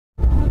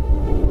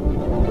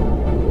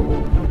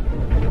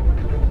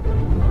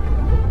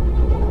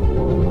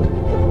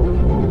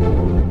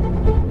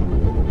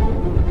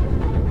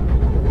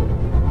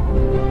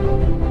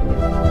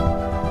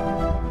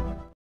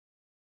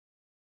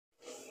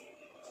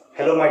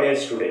Hello my dear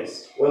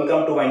students,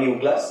 welcome to my new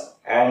class,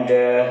 and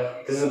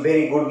this is a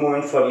very good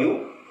moment for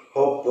you.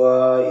 Hope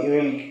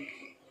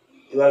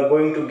you are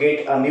going to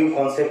get a new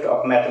concept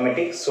of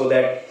mathematics so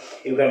that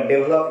you can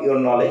develop your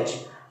knowledge.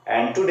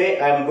 And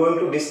today I am going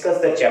to discuss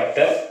the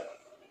chapter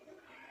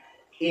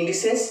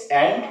indices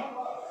and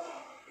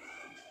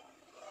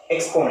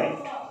exponent.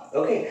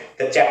 Okay,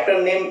 the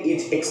chapter name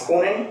is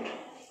exponent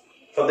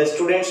for the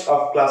students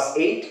of class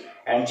 8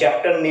 and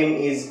chapter name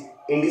is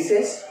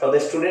indices for the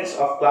students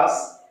of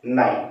class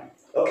 9.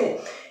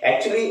 Okay,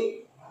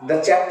 actually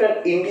the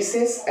chapter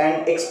indices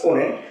and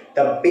exponent,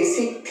 the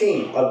basic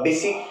thing or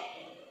basic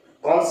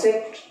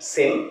concept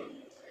same.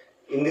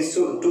 In these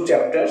two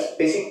chapters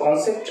basic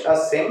concepts are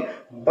same,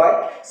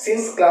 but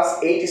since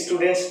class 8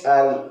 students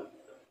are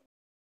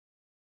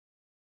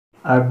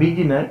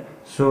beginner,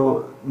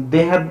 so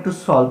they have to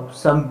solve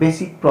some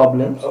basic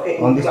problems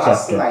on this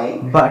chapter.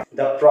 9, but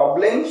the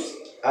problems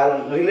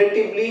are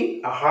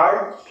relatively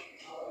hard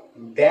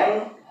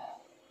than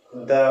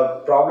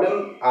the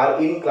problem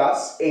are in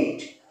class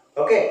 8.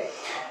 Okay,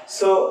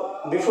 so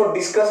before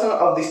discussion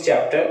of this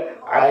chapter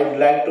I'd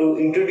like to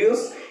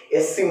introduce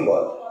a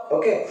symbol.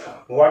 Okay,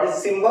 what is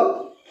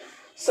symbol?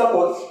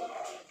 Suppose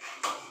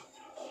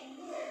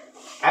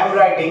I'm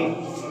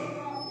writing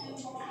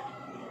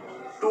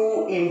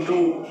 2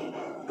 into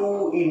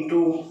 2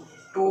 into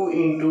 2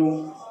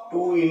 into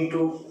 2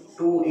 into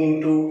 2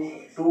 into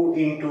 2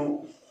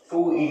 into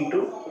 2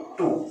 into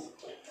 2.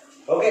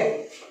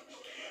 Okay,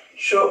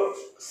 so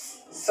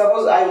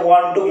suppose I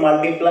want to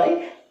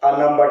multiply a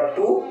number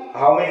 2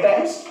 how many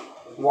times?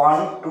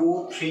 1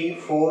 2 3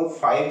 4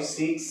 5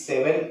 6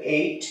 7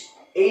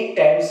 8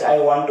 times I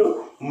want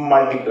to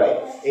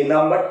multiply a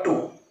number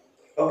 2.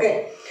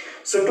 Okay,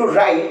 so to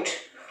write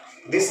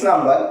this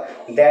number,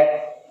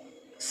 that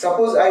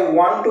suppose I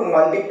want to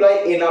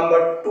multiply a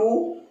number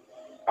 2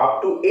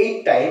 up to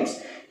 8 times,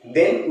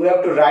 then we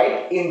have to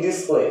write in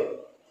this way.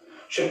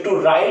 So to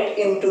write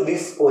into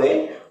this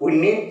way we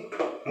need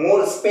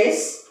more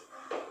space,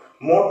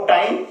 more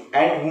time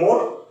and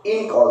more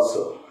ink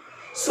also.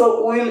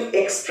 So we will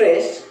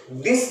express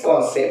this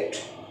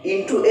concept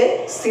into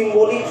a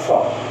symbolic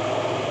form.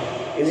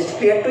 Is it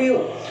clear to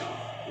you?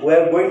 We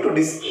are going to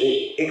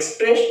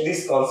express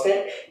this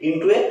concept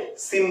into a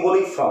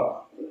symbolic form.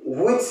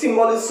 Which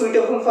symbol is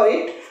suitable for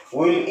it?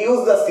 We will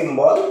use the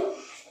symbol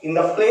in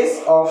the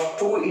place of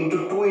 2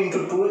 into 2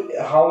 into 2.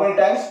 How many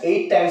times?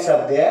 8 times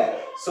are there.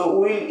 So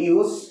we will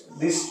use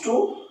this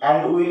 2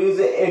 and we will use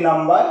a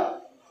number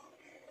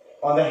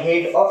on the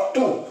head of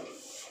 2.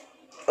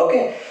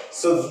 Okay,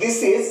 so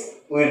this is,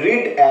 we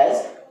read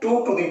as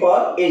 2 to the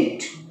power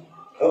 8.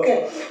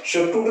 Okay,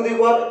 so 2 to the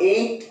power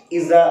 8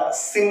 is the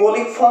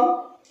symbolic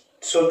form.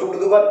 So 2 to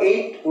the power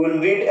 8 we will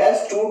read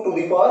as 2 to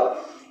the power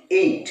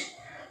 8.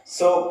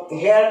 So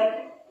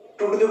here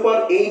 2 to the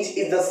power 8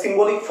 is the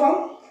symbolic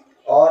form,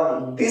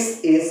 or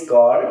this is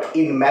called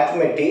in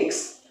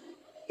mathematics,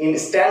 in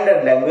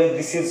standard language,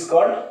 this is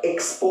called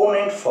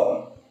exponent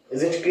form.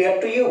 Is it clear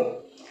to you?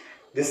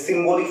 This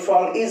symbolic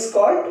form is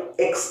called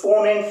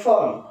exponent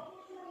form.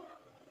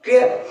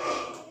 Clear?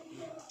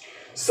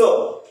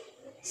 So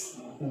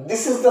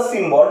this is the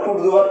symbol 2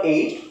 to the power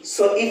 8.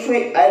 So if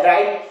I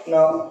write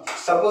now,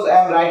 suppose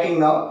I am writing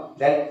now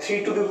that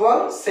 3 to the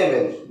power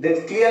 7,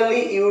 then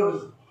clearly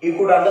you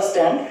could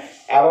understand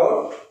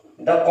about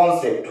the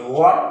concept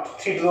what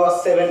 3 to the power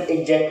 7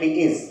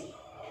 exactly is.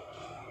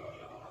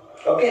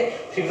 Okay,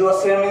 3 to the power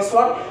 7 means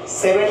what?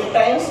 7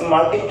 times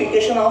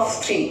multiplication of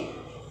 3.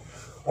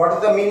 What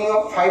is the meaning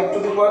of 5 to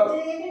the power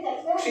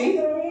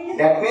 3?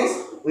 That means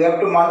we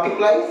have to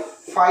multiply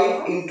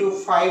 5 into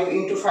 5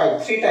 into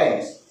 5 3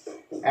 times.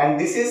 And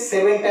this is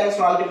 7 times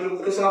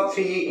multiplication of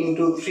 3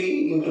 into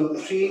 3 into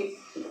 3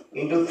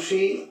 into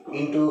 3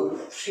 into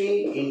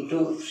 3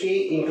 into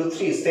 3 into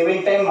 3.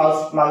 7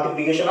 times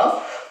multiplication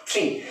of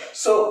 3.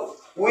 So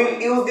we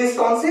will use this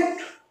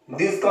concept.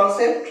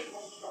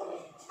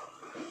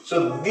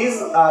 So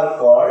these are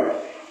called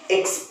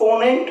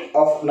exponent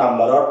of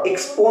number or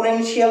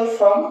exponential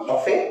form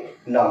of a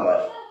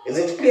number. Is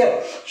it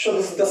clear? So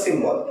this is the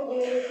symbol.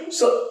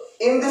 So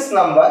in this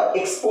number,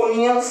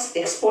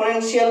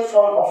 exponential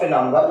form of a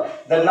number,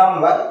 the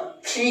number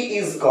 3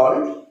 is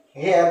called,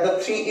 here the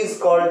 3 is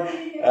called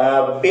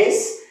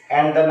base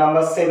and the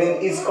number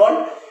 7 is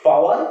called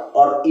power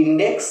or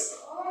index.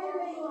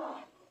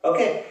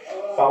 Okay,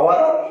 power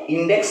or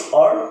index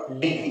or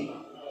degree.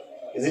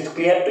 Is it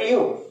clear to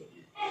you?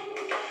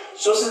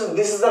 So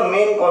this is the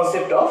main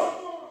concept of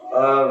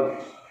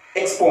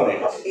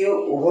exponent.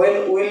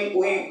 When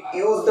we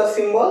use the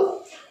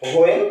symbol,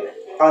 when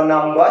a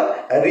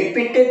number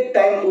repeated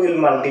time will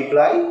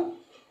multiply,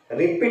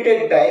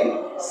 repeated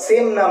time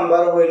same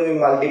number when we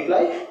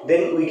multiply,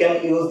 then we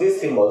can use this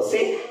symbol.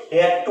 See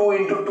here 2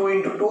 into 2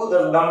 into 2,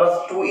 the number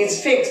 2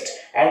 is fixed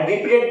and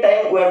repeated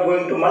time we are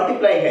going to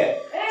multiply here.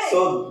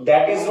 So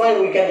that is why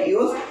we can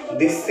use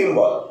this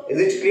symbol. Is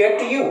it clear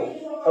to you?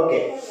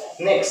 Okay,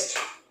 next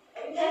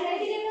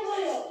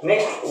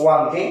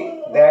one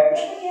thing, that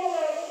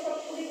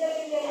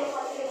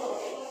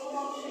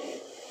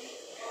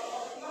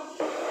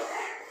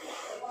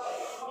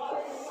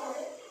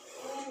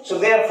So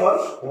therefore,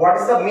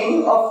 what is the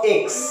meaning of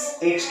x?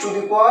 X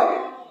to the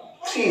power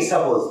 3,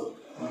 suppose.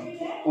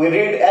 We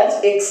read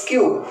as x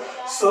cube.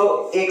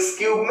 So x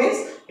cube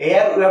means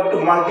here we have to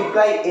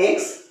multiply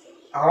x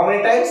how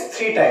many times?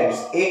 3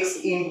 times.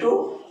 X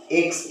into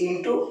x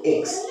into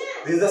x.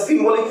 This is the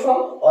symbolic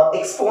form or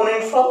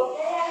exponent form.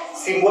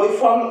 Symbolic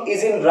form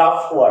is in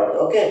rough word.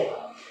 Okay.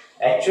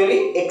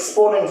 Actually,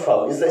 exponent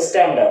form is the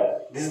standard.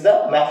 This is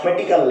the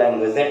mathematical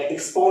language, that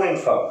exponent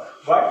form.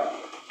 But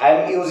I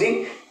am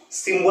using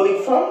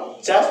symbolic form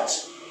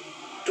just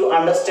to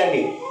understand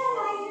it.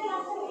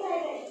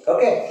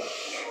 Okay.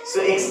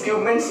 So x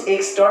cube means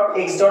x dot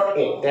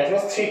 8. That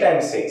means 3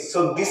 times x.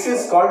 So this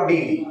is called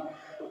degree.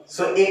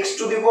 So x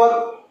to the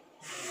power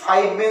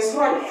 5 means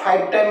what?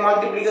 5 time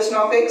multiplication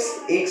of x.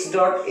 X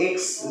dot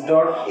x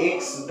dot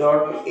x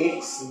dot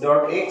x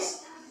dot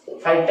x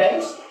 5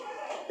 times.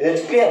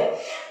 Is it clear?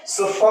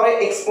 So for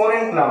an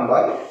exponent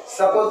number,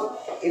 suppose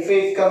if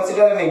we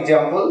consider an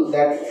example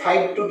that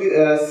 7 to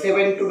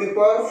the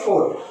power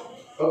 4.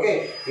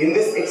 Okay. In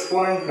this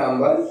exponent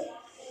number,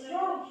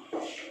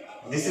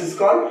 this is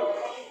called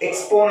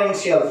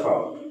exponential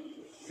form.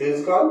 This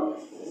is called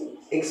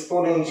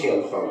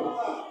exponential form.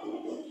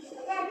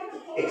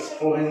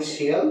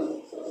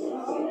 Exponential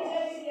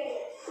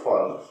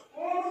form.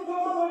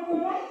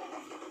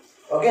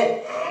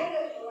 Okay.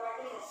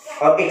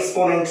 Or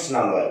exponents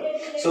number.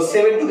 So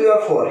 7 to the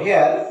power 4.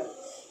 Here,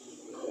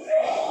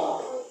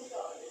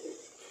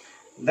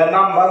 the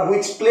number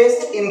which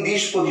placed in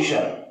this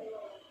position,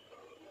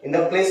 in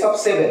the place of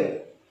 7,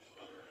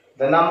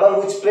 the number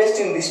which placed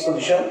in this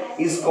position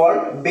is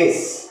called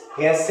base.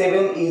 Here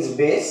 7 is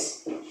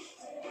base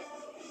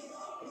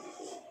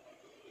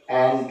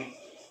and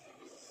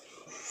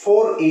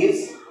 4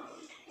 is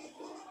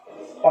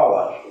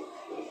power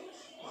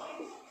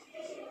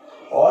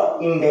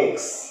or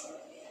index.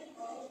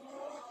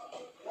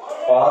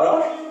 Power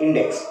or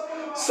index.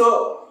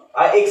 So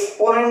a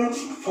exponent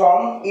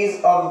form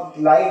is of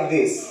like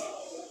this.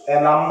 A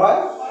number,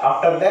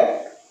 after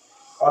that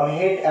on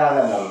head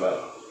another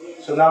number.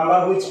 So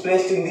number which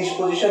placed in this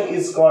position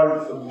is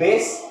called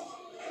base,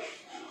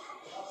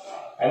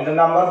 and the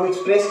number which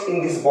placed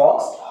in this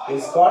box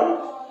is called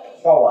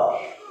power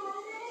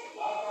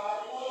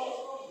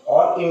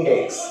or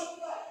index.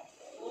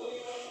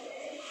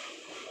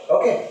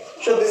 Okay,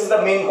 so this is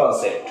the main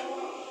concept.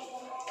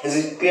 Is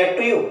it clear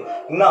to you?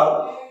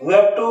 Now we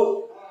have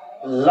to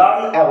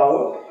learn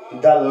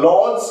about the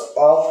laws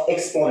of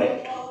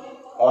exponent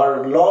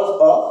or laws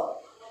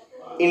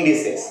of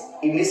indices.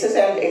 Indices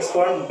and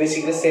exponent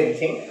basically same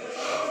thing.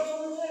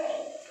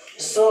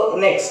 So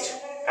next,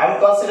 I am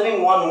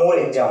considering one more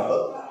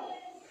example.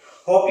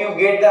 Hope you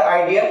get the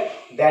idea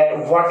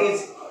that what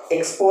is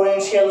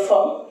exponential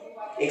form.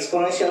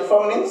 Exponential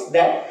form means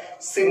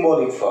that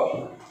symbolic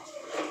form.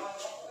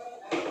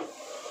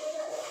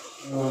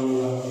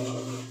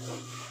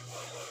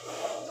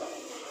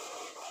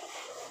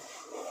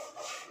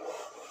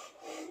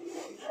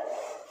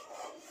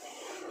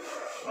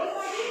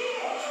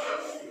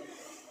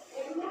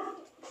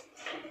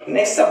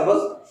 Next,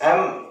 suppose I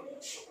am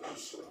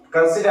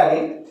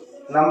considering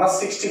number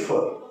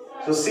 64.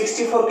 So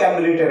 64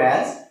 can be written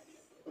as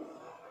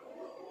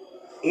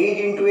 8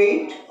 into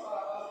 8.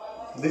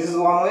 This is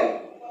one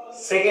way.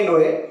 Second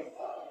way,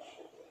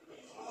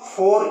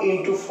 4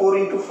 into 4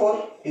 into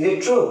 4. Is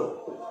it true?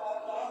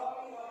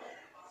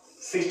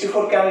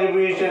 64 can be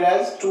written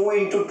as 2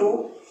 into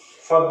 2.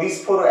 For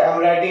this 4 I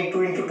am writing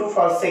 2 into 2.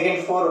 For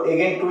second 4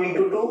 again 2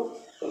 into 2.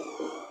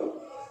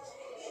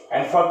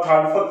 And for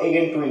third 4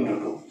 again 2 into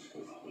 2.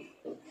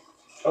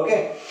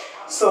 Okay.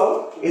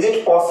 So is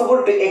it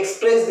possible to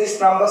express this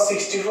number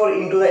 64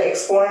 into the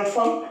exponent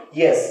form?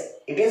 Yes,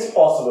 it is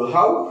possible.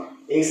 How?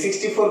 A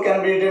 64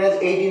 can be written as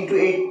 8 into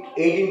 8.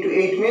 8 into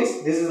 8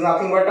 means this is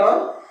nothing but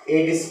our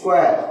 8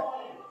 square.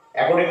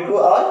 According to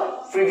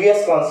our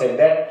previous concept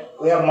that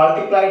we have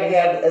multiplied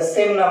here the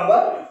same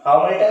number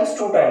how many times?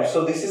 2 times.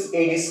 So this is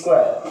 8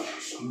 square.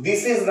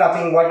 This is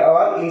nothing but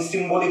our in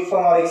symbolic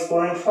form or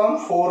exponent form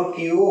 4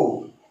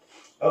 cube.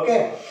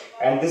 Okay,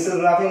 and this is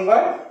nothing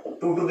but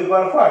 2 to the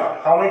power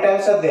what? How many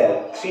times are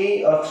there?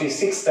 3 or 3,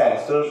 6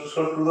 times. So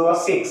 2 to the power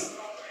 6.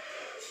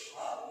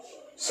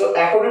 So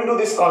according to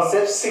this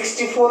concept,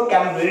 64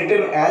 can be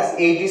written as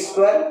 8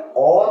 square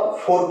or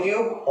 4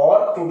 cube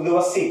or 2 to the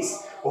power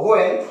 6.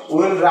 When we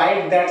will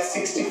write that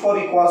 64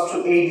 equals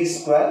to 8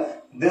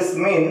 square, this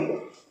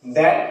means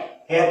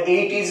that here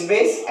 8 is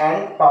base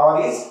and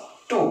power is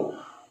 2.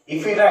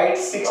 If we write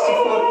 64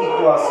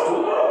 equals to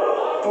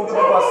 2 to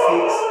the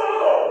power 6,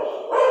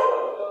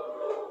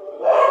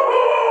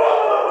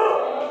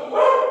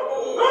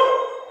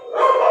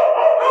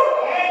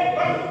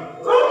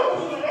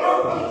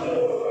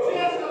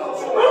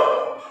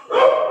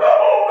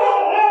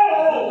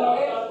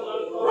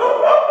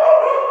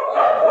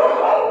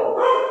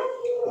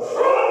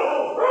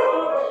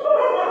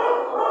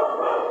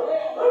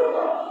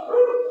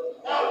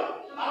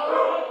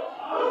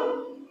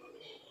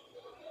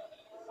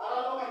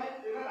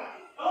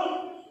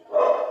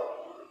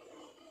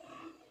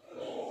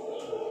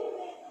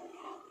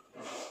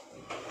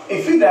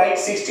 if we write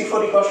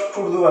 64 equals to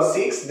 2 to the power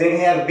 6, then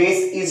here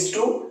base is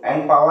 2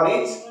 and power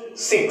is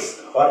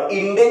 6 or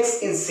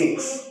index is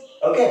 6.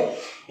 Okay,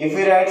 if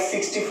we write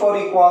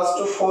 64 equals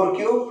to 4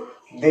 cube,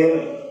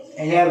 then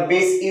here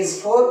base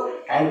is 4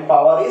 and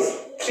power is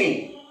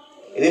 3.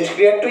 Is it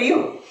clear to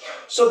you?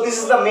 So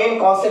this is the main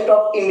concept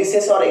of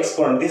indices or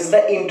exponent. This is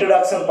the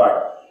introduction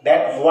part,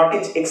 that what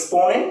is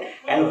exponent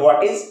and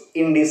what is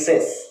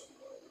indices.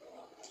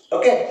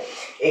 Okay,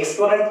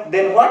 exponent,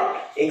 then what?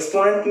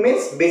 Exponent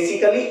means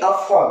basically a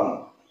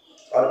form,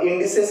 or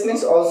indices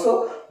means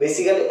also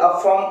basically a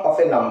form of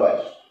a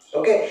number.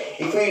 Okay,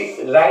 if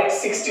we write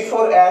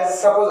 64 as,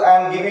 suppose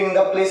I am giving in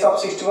the place of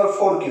 64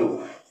 4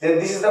 cube, then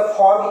this is the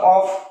form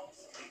of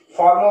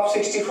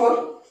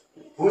 64.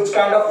 Which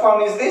kind of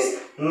form is this?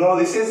 No,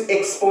 this is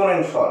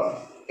exponent form,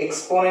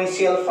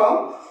 exponential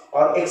form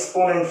or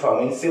exponent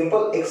form, in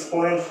simple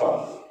exponent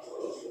form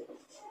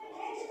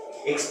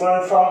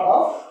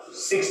of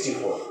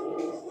 64.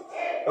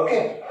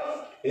 Okay,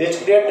 is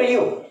it clear to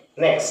you?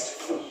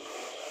 Next,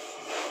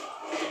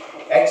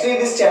 actually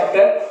this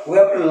chapter we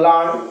have to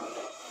learn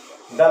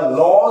the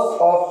laws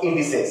of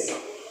indices.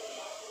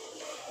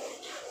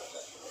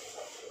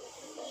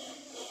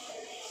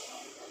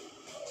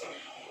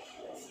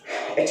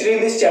 Actually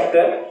in this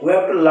chapter we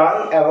have to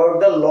learn about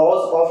the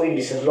laws of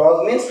indices.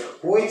 Laws means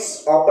which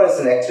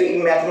operation. Actually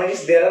in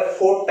mathematics there are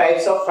 4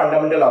 types of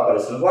fundamental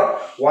operations. What?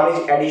 One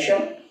is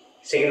addition,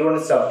 second one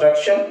is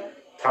subtraction,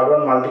 third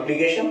one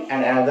multiplication,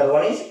 and another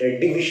one is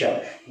division.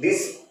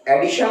 This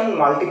addition,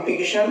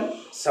 multiplication,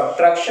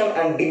 subtraction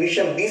and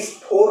division, these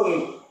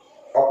 4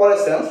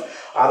 operations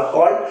are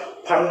called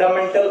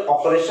fundamental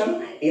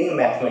operation in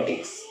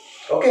mathematics.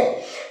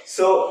 Okay,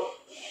 so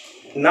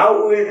now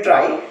we will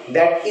try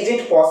that is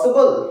it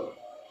possible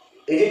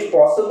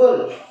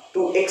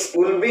to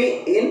will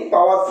be in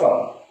power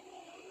form.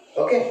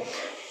 Okay,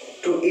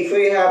 if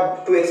we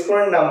have two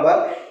exponent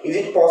number, is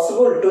it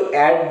possible to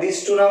add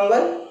these two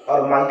number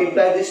or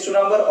multiply these two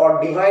number or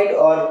divide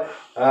or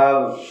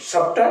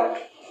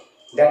subtract?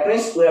 That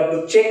means we have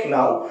to check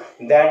now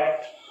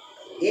that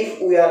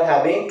if we are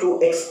having two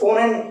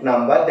exponent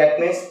number, that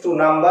means two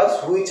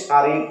numbers which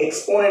are in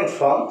exponent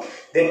form,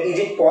 then is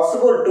it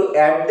possible to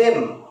add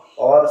them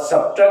or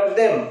subtract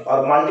them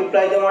or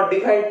multiply them or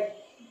divide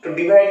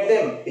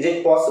them? Is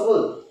it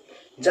possible?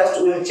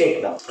 Just we will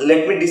check now.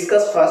 Let me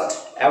discuss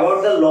first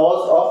about the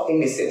laws of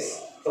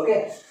indices.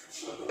 Okay,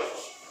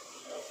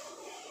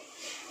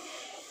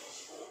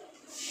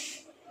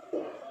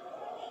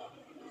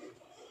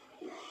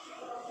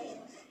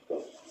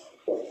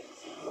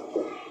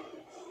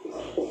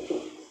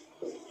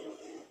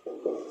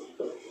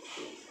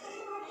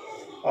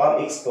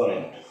 or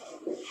exponent.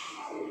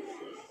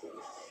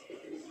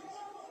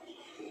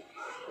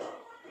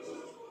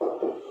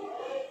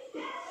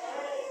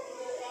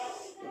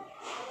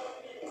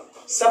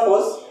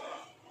 Suppose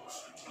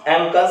I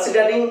am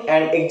considering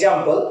an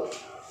example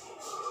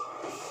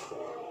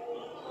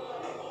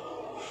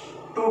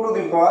 2 to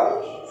the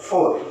power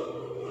 4.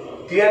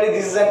 Clearly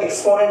this is an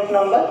exponent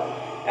number,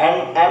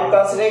 and I am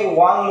considering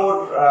one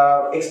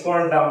more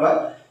exponent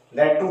number,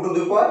 that 2 to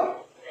the power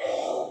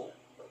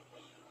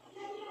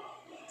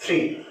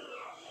 3.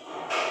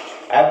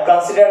 I have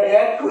considered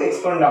here two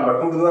exponent number,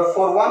 2 to the power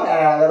 4 1 and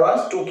another one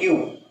is 2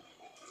 cube.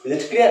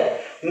 Is it clear?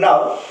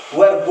 Now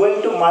we are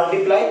going to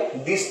multiply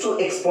these two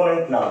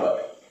exponent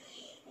number.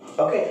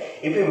 Okay,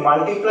 if we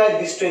multiply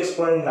these two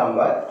exponent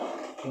number,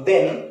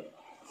 then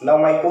now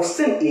my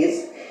question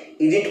is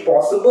it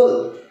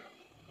possible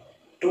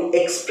to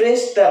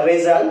express the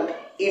result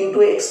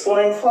into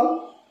exponent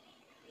form?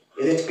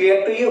 Is it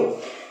clear to you?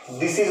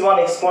 This is one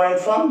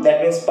exponent form,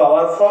 that means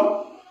power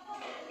form.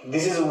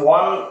 This is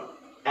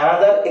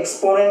another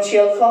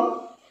exponential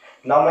form.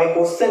 Now my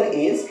question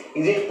is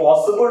it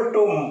possible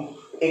to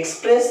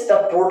express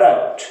the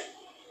product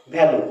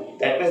value,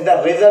 that means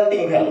the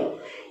resulting value,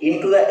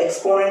 into the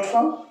exponent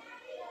form?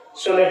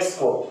 So let's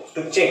go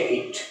to check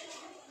it.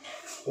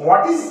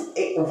 What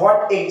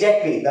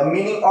exactly the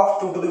meaning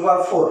of 2 to the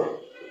power 4?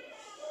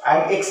 I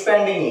am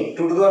expanding it.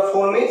 2 to the power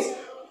 4 means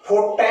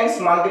 4 times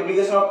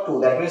multiplication of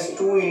 2, that means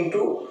 2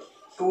 into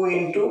 2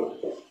 into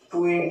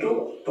 2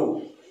 into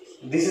 2.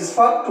 This is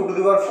for 2 to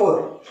the power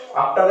 4.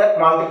 After that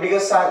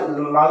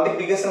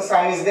multiplication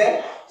sign is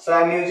there, so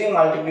I am using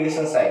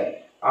multiplication sign.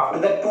 After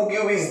that 2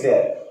 cube is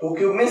there. 2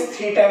 cube means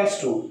 3 times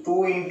 2.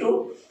 2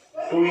 into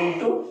 2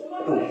 into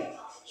 2.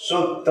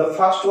 So the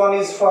first one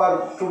is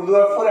for 2 to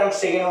the power 4 and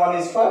second one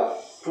is for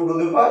 2 to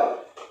the power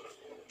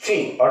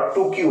 3 or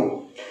 2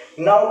 cube.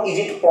 Now is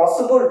it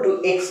possible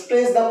to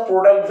express the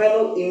product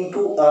value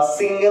into a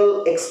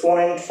single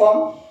exponent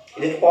form?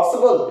 Is it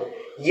possible?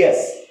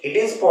 Yes, it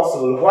is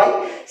possible.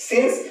 Why?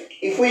 Since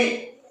if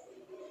we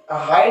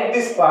hide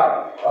this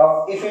part,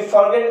 or if we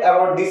forget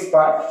about this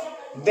part,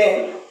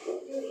 then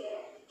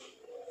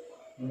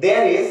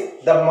there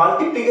is the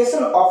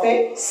multiplication of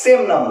a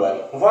same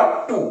number.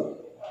 What? 2.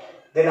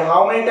 Then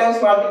how many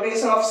times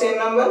multiplication of same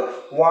number?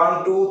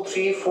 1, 2,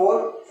 3,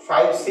 4,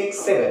 5, 6,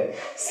 7.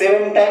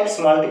 7 times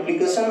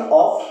multiplication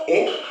of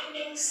a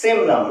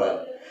same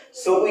number.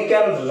 So we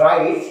can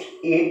write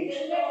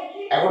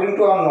it according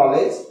to our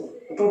knowledge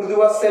 2 to the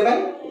power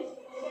 7.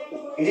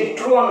 Is it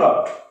true or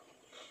not?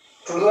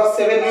 2 to the power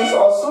 7 means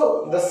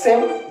also the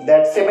same,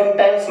 that 7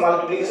 times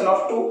multiplication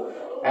of 2,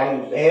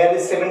 and here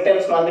is 7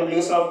 times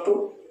multiplication of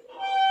 2.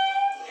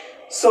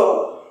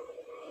 So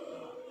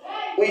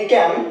we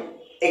can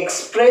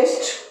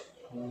express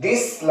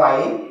this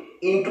line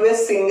into a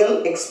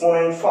single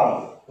exponent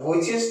form,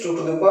 which is 2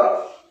 to the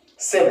power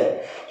 7.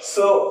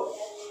 So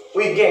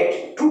we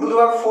get 2 to the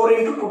power 4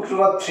 into 2 to the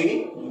power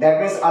 3.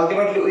 That means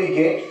ultimately we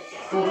get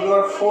 2 to the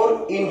power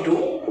 4 into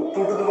 2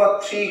 to the power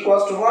 3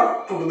 equals to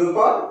what? 2 to the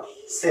power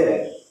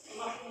 7.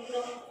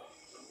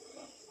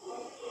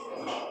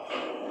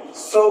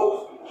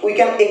 So we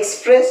can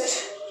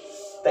express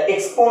the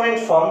exponent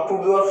form 2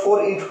 to the power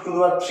 4 into 2 to the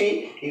power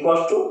 3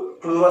 equals to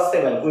 2 to the power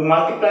 7. We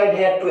multiplied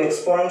here two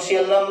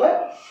exponential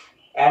number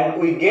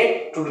and we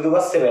get 2 to the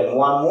power 7,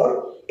 one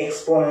more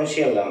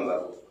exponential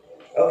number.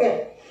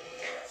 Okay.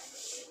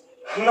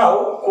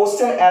 Now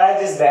question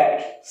arises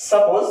that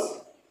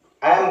suppose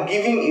I am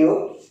giving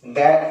you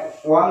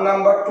that one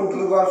number 2 to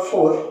the power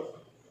 4,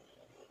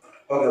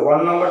 okay,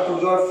 one number 2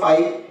 to the power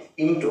 5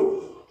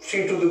 into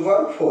 3 to the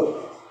power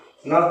 4.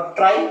 Now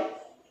try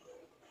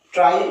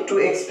to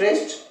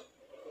express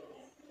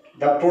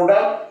the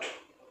product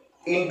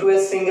into a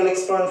single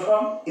exponent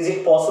form. Is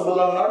it possible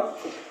or not?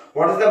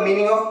 What is the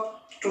meaning of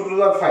 2 to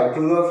the power 5?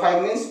 2 to the power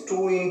 5 means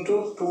 2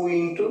 into 2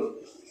 into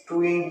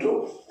 2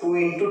 into 2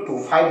 into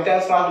 2. 5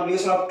 times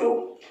multiplication of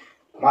 2.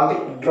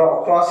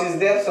 Cross is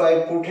there, so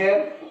I put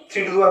here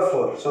 3 to the power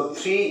 4. So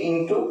 3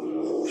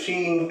 into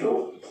 3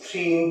 into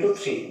 3 into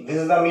 3. This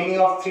is the meaning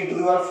of 3 to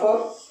the power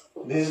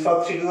 4. This is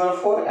for 3 to the power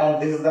 4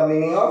 and this is the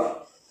meaning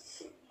of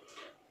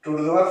 2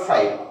 to the power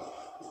 5.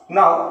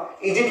 Now,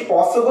 is it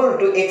possible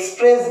to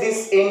express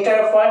this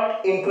entire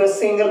part into a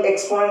single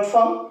exponent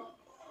form?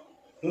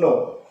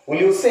 No. Will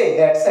you say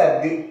that,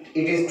 sir, it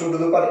is 2 to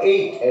the power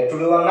 8, 2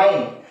 to the power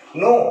 9?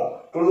 No.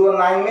 2 to the power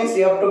 9 means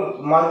you have to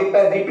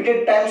multiply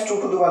repeated times 2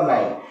 to the power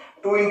 9.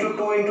 2 into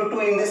 2 into 2,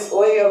 in this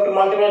way you have to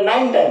multiply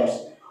 9 times.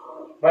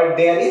 But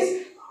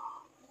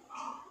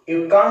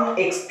you can't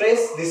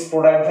express this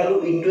product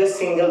value into a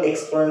single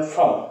exponent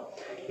form.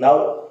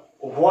 Now,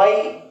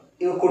 why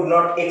you could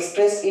not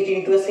express it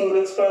into a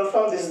single exponent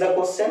form? This is the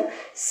question.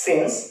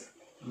 Since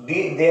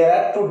there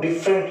are two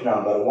different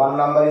numbers, one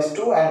number is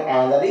 2 and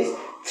another is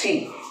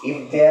 3.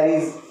 If there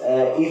is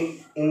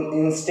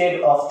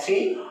instead of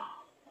 3,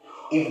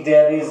 if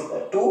there is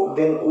 2,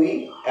 then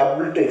we are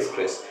able to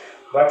express.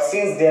 But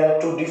since there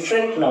are two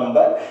different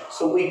numbers,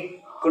 so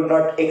we could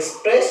not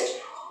express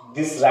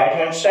this right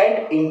hand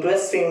side into a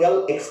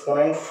single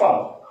exponent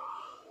form.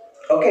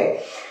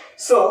 Okay,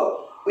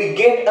 so we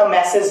get a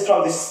message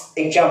from this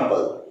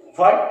example.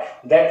 What?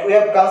 That we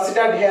have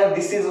considered here,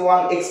 this is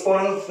one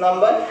exponent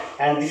number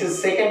and this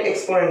is second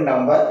exponent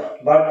number,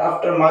 but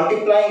after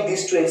multiplying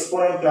these two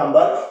exponent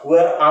number, we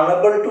are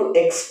unable to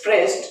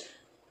express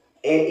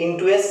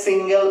into a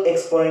single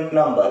exponent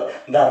number.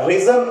 The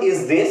reason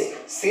is this: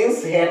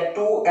 since here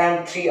 2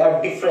 and 3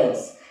 are different.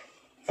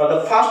 For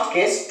the first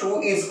case, 2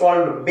 is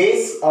called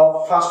base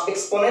of first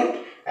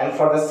exponent, and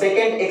for the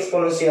second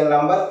exponential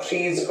number,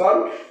 3 is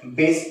called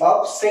base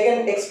of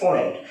second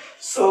exponent.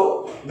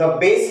 So the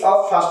base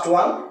of first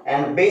one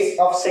and base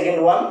of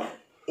second one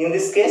in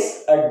this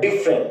case are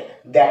different.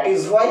 That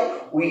is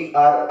why we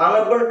are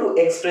unable to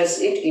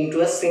express it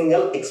into a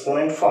single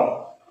exponent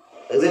form.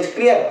 Is it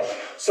clear?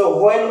 So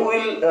when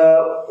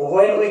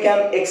we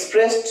can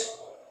express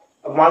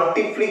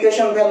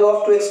multiplication value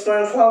of two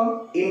exponent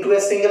form into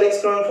a single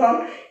exponent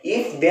form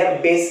if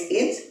their base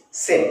is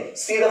same.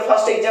 See the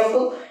first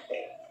example.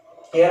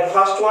 Here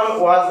first one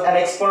was an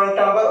exponent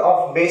number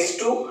of base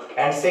 2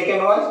 and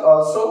second one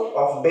also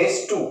of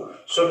base 2.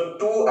 So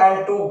 2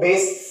 and 2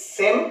 base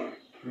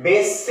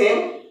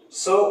same.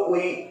 So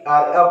we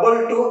are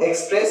able to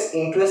express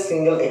into a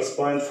single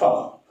exponent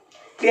form.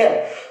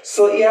 Clear?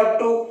 So you have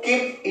to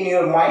keep in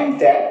your mind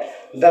that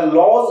the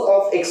laws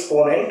of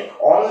exponent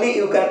only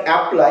you can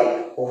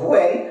apply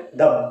when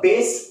the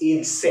base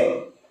is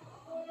same.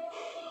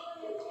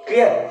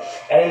 Clear?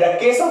 And in the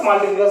case of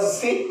multiplication,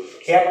 see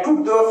here 2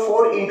 to the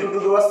power 4 into 2 to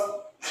the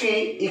power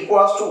 3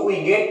 equals to,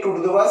 we get 2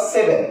 to the power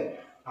 7.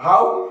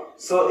 How?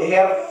 So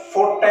here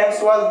 4 times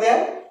was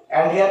there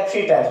and here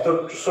 3 times.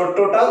 So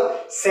total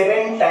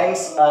 7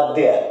 times are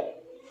there.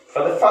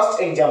 For the first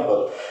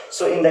example.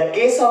 So in the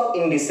case of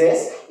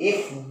indices,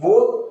 if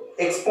both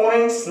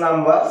exponents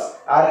numbers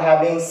are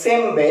having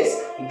same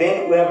base,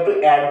 then we have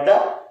to add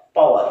the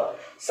power.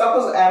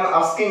 Suppose I am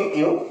asking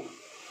you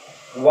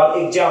one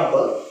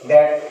example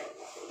that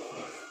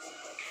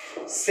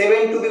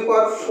 7 to the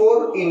power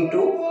 4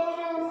 into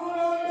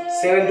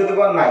 7 to the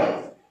power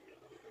 9.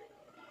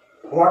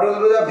 What will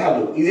be the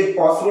value? Is it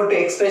possible to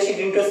express it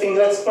into a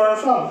single exponent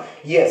form?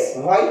 Yes.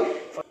 Why?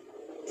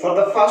 For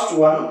the first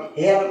one,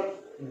 here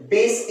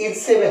base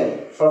is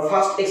 7. For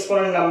first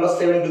exponent number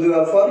 7 to the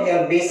power 4,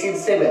 here base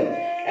is 7.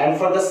 And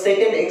for the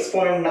second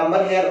exponent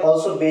number, here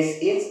also base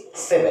is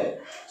 7.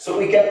 So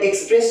we can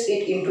express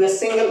it into a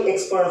single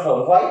exponent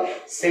form.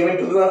 Why? 7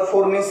 to the power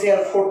 4 means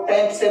here 4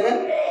 times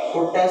 7,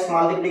 4 times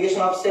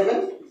multiplication of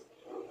 7.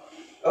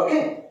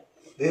 Okay,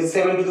 this is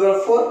 7 to the power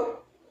 4,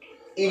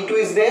 into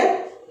is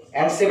there,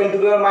 and 7 to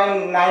the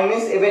power 9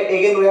 means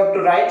again we have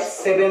to write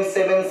 7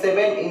 7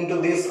 7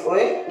 into this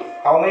way.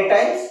 How many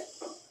times?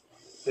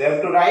 We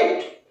have to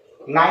write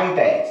 9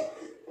 times.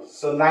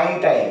 So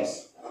 9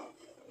 times,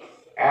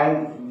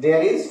 and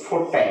there is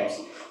 4 times.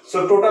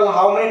 So total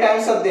how many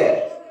times are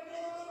there?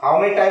 How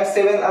many times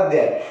 7 are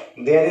there?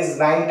 There is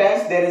 9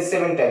 times, there is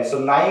 7 times. So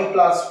 9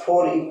 plus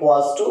 4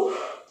 equals to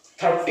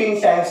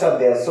 13 times are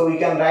there. So we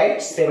can write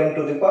 7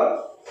 to the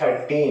power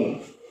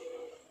 13.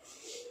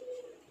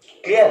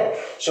 Clear?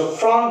 So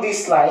from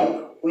this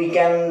line we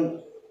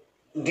can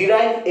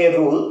derive a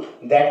rule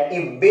that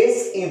if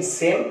base is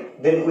same,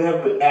 then we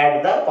have to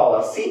add the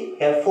power. See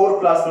here 4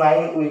 plus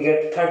 9 we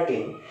get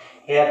 13.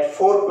 Here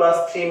 4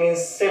 plus 3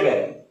 means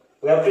 7.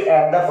 We have to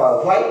add the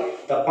power. Why?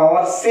 The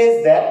power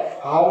says that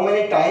how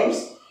many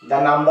times the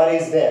number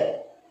is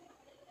there.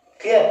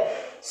 Clear?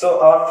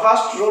 So our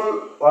first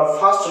rule or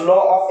first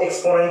law of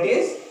exponent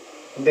is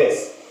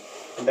this,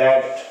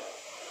 that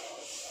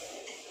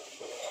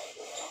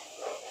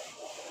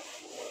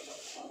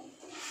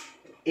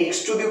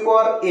x to the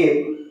power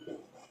n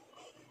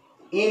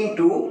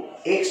into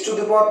x to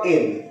the power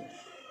n,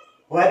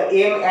 where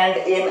m and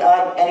n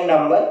are any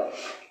number,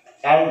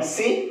 and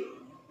see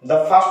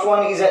the first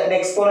one is an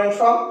exponent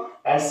form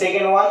and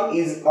second one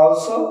is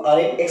also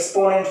an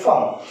exponent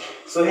form.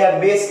 So here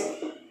base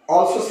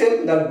also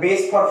said that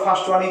base for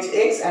first one is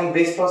x and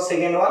base for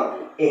second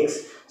one x.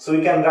 So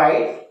we can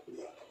write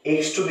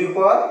x to the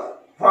power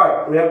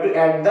what? We have to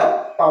add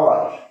the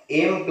power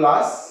m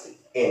plus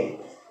n.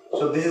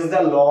 So this is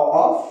the law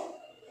of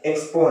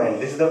exponent.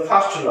 This is the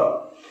first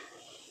law.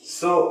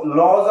 So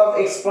laws of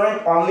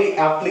exponent only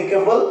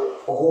applicable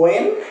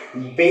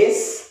when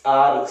base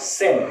are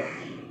same.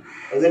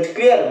 Is it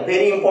clear?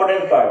 Very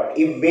important part.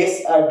 If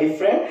base are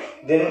different,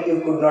 then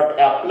you could not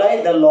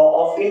apply the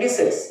law of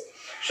indices.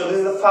 So this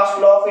is the first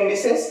law of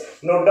indices.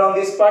 Note down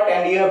this part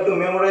and you have to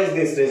memorize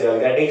this result,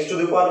 that x to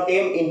the power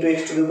m into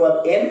x to the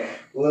power n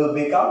will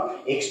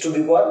become x to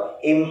the power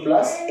m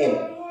plus n.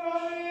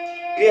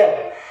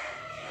 Clear?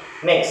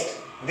 Next,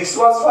 this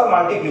was for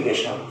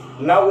multiplication.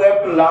 Now we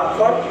have to learn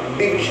for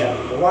division.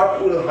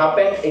 What will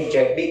happen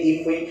exactly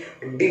if we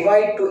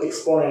divide to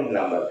exponent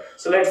number?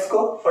 So let's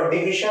go for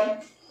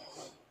division.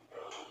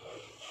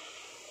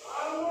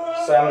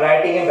 So I am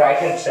writing in right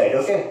hand side,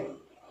 okay?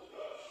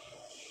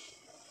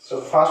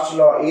 So first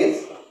law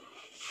is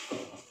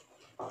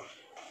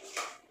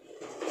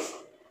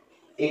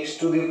x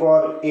to the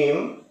power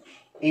m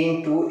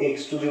into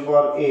x to the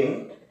power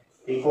n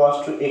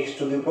equals to x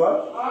to the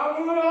power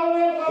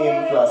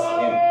m plus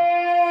n.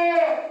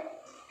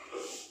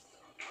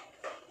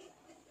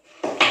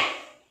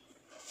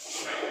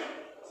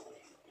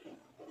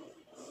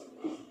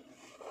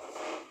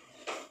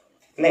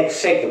 Next,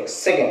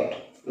 second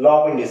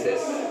law of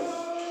indices.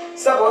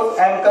 Suppose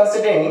I am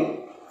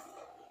considering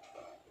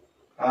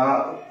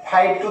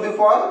 5 to the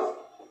power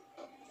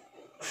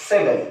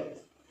 7.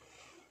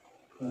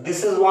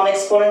 This is one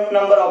exponent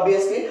number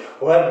obviously,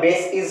 where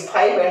base is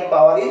 5 and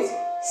power is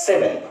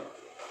 7,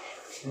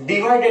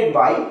 divided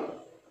by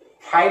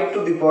 5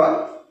 to the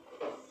power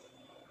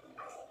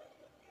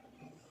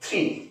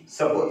 3.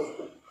 Suppose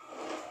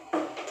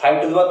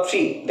 5 to the power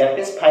 3, that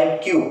means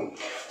 5 cube.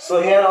 So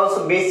here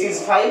also base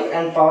is 5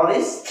 and power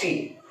is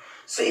 3.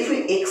 So if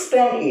we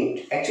expand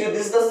it, actually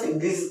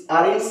these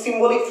are in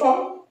symbolic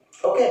form.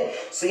 Okay,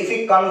 so if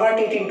we convert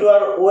it into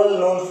our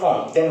well-known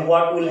form, then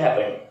what will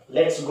happen?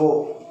 Let's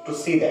go to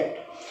see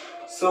that.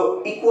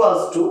 So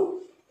equals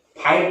to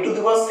 5 to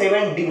the power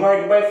 7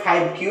 divided by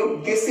 5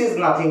 cube. This is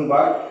nothing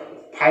but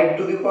 5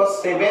 to the power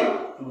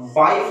 7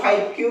 by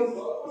 5 cube.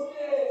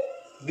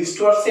 These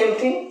two are same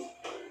thing.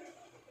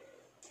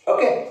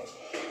 Okay.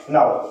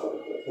 Now,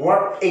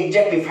 what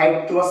exactly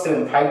 5 to the power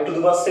 7? 5 to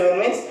the power 7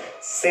 means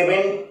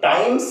 7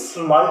 times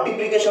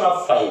multiplication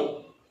of 5.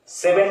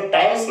 7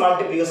 times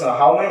multiplication.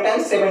 How many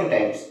times? 7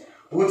 times.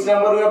 Which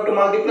number we have to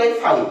multiply?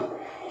 5.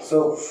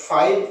 So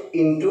 5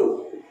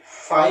 into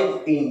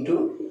 5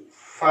 into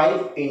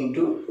 5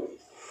 into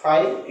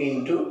 5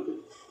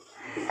 into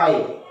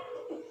 5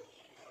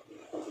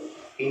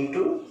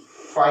 into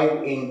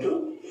 5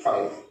 into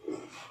 5.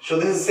 So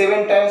this is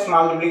 7 times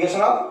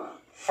multiplication of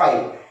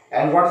 5.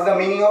 And what is the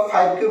meaning of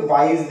 5 cube?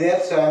 By is there,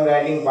 so I am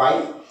writing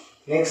by.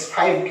 Next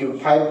 5 cube.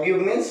 5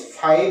 cube means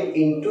 5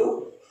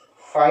 into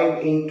 5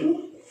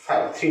 into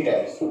 5, 3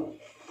 times.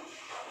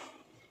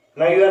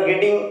 Now you are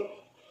getting,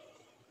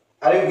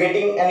 are you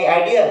getting any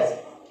ideas?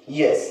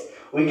 Yes,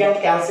 we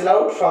can cancel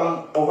out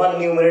from over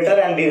numerator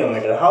and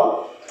denominator.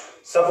 How?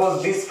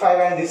 Suppose this 5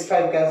 and this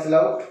 5 cancel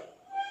out.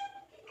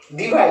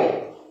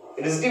 Divide.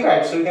 It is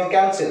divide, so we can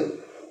cancel.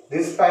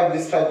 This 5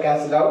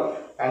 cancel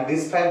out, and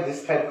this 5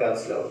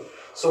 cancel out.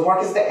 So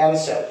what is the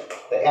answer?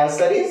 The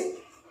answer is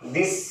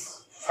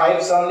this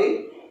 5's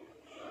only.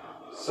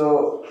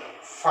 So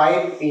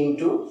 5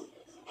 into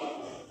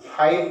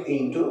 5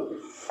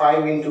 into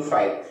 5 into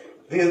 5.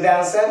 This is the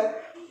answer.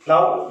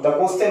 Now the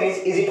question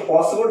is it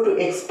possible to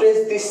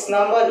express this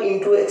number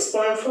into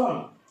exponent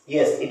form?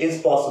 Yes, it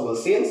is possible,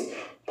 since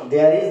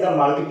there is the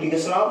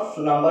multiplication of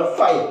number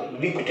 5,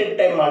 repeated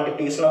time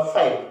multiplication of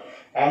 5,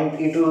 and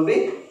it will be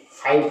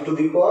 5 to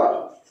the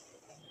power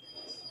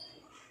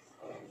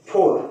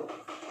 4.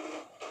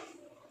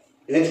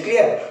 Is it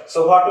clear?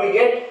 So what we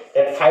get,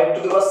 that 5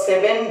 to the power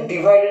 7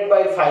 divided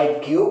by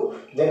 5 cube,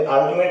 then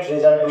ultimate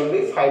result will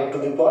be 5 to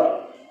the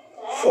power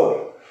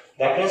 4.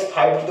 That means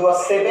 5 to the power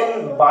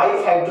 7 by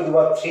 5 to the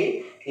power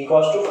 3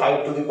 equals to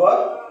 5 to the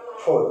power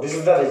 4. This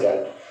is the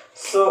result.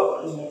 So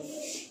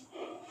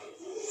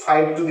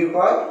 5 to the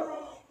power,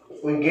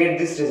 we get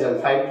this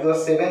result, 5 to the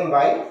power 7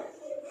 by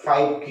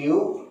 5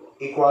 cube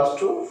equals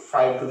to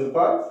 5 to the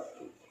power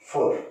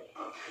 4.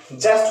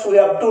 Just we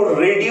have to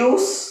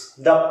reduce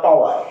the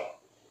power.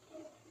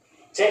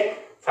 Check,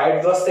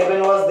 5 to the power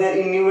 7 was there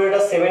in numerator,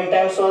 7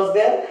 times was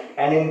there,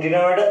 and in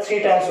denominator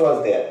 3 times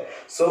was there.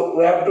 So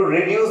we have to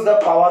reduce the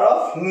power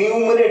of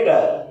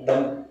numerator,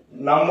 the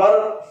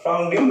number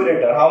from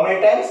numerator. How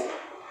many times?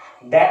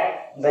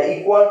 That the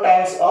equal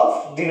times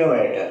of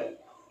denominator.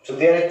 So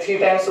there are 3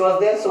 times was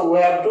there, so we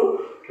have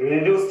to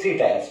reduce 3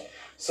 times.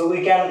 So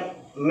we can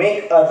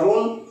make a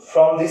rule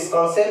from this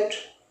concept.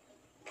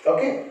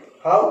 Okay,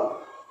 how?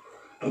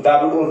 The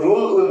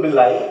rule will be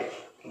like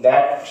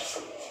that: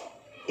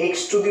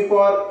 x to the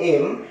power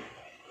m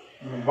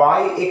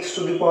by x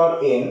to the power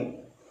n.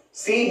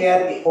 See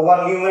here,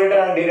 one numerator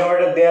and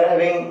denominator, they are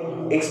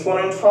having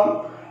exponent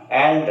form,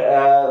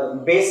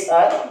 and base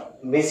are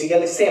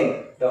basically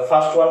same. The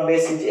first one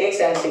base is x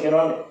and second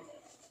one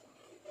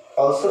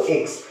also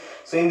x.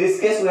 So in this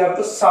case we have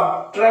to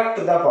subtract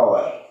the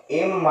power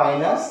m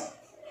minus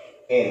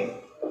n.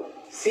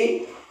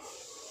 See,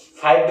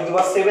 5 to the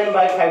power 7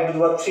 by 5 to the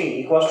power 3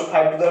 equals to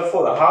 5 to the power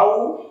 4. How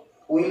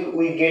will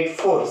we get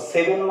 4?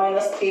 7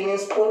 minus 3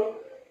 means 4.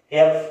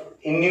 Here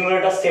in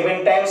numerator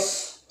 7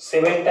 times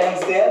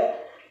there,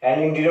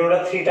 and in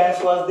denominator 3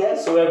 times was there.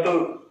 So we have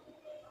to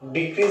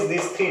decrease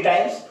these 3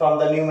 times from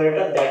the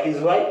numerator. That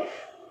is why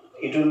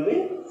it will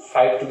be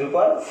 5 to the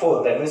power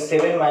 4. That means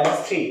 7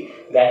 minus 3.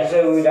 That is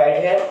why we write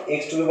here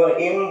x to the power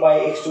m by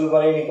x to the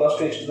power n equals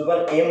to x to the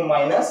power m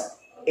minus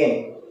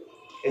n.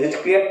 Is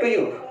it clear to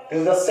you? This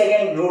is the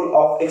second rule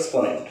of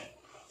exponent.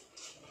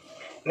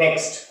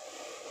 Next,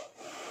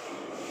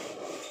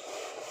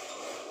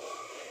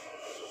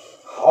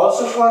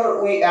 also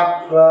for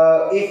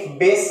if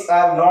base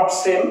are not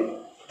same,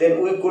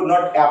 then we could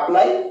not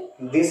apply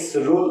this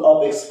rule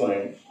of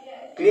exponent.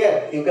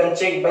 Clear? You can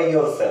check by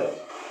yourself.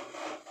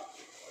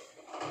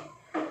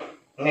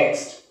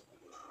 Next,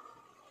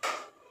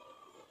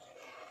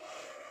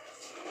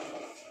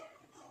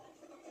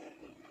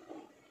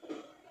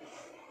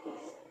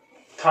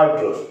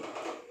 third rule.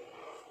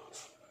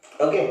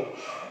 Okay,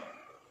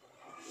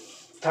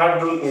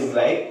 third rule is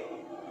like,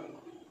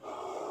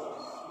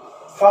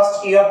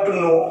 first you have to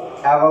know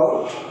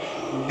about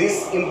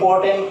this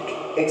important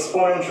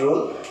exponent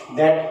rule,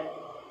 that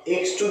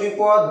x to the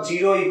power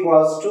 0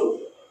 equals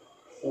to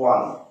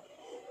 1,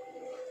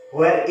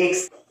 where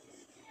x,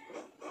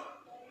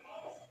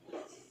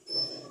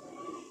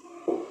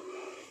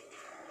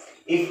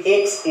 if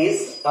x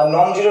is a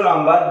non-zero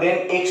number,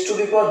 then x to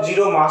the power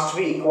 0 must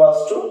be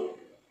equals to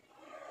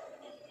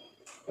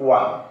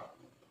 1.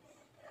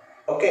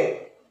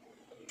 Okay,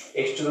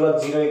 x to the power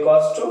 0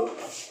 equals to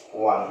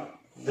 1.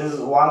 This is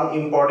one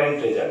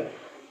important result,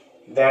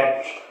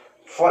 that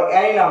for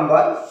any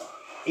number,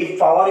 if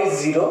power is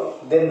 0,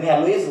 then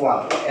value is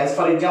 1. As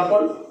for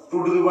example,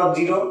 2 to the power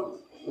 0,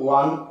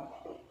 1.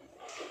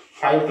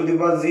 5 to the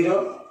power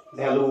 0,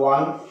 value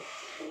 1.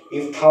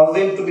 If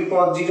 1000 to the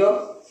power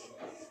 0,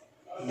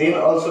 then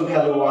also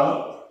value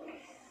 1.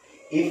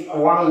 If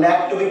 1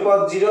 lakh to the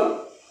power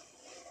 0,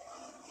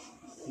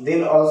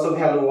 then also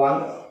value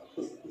 1.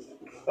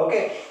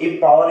 Okay,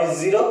 if power is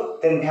 0,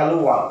 then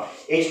value 1.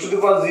 X to the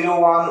power 0,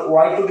 1,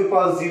 y to the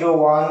power 0,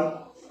 1.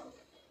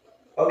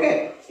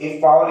 Okay, if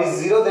power is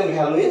 0, then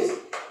value is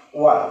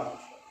 1.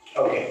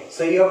 Okay,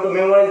 so you have to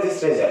memorize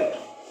this result.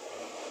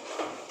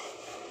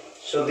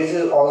 So this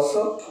is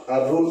also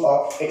a rule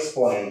of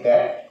exponent,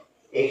 that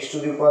x to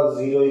the power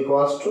 0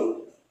 equals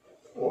to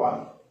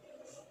 1.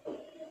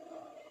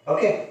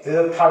 Okay, this is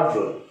the third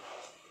rule.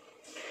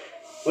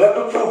 We have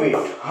to prove it,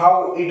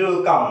 how it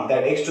will come,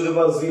 that x to the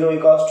power 0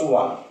 equals to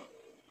 1.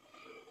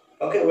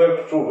 Okay, we have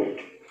to prove it.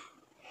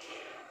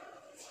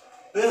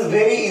 This is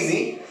very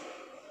easy.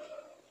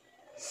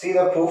 See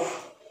the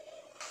proof.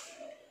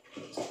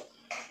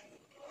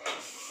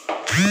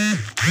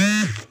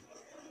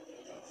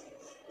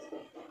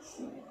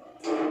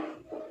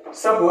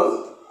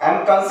 Suppose I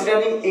am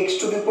considering x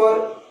to the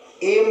power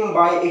m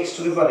by x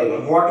to the power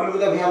m. What will be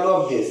the value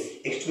of this?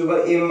 X to the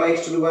power m by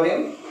x to the power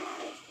m.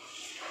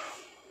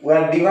 We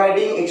are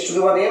dividing x to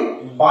the power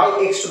m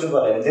by x to the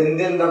power m.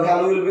 Then the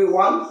value will be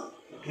 1.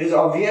 It is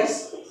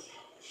obvious.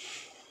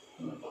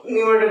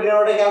 Numerator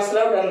denominator cancel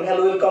out and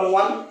value will come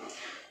 1.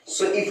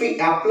 So if we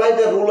apply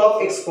the rule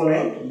of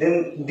exponent,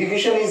 then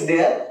division is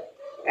there.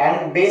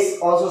 and base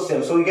also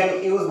same, so we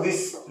can use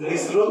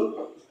this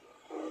rule.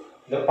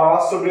 The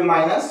power should be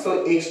minus,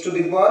 so x to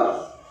the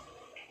power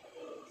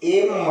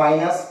m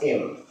minus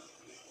m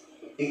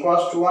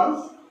equals to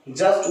 1.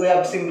 Just we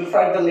have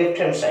simplified the left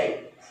hand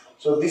side,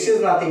 so this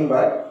is nothing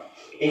but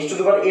x to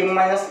the power m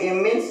minus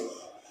m means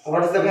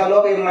what is the value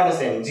of m minus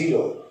m?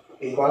 0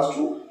 equals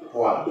to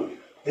 1.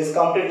 This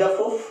complete the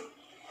proof.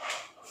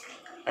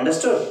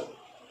 Understood?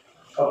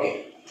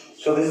 Okay,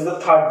 so this is the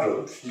third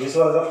rule. This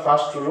was the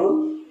first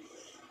rule,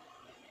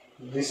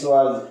 this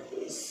was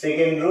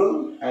second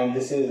rule, and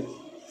this is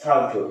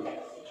third rule.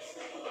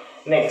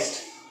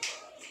 Next,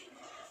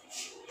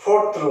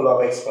 fourth rule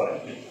of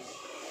exponent.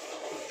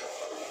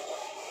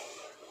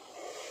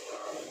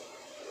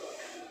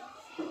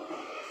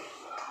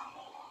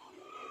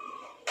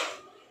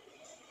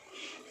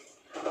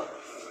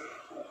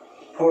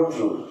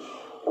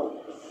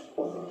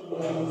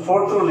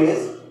 Fourth rule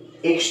is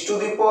x to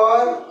the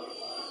power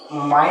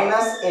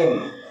minus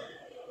m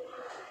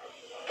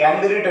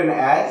can be written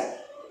as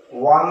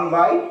 1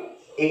 by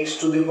x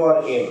to the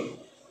power m.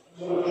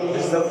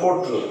 This is the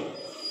fourth rule.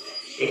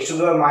 X to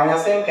the power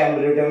minus m can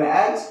be written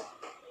as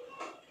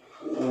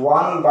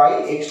 1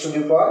 by x to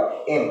the power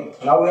m.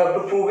 Now we have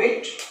to prove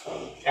it,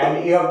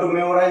 and you have to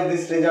memorize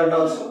this result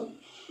also.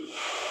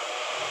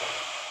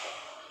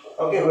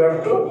 Okay, we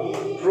have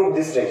to prove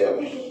this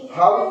result.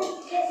 How?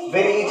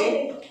 Very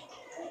easy.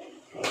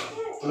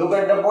 Look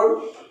at the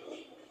board.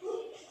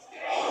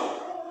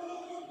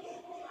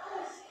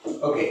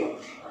 Okay,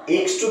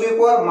 x to the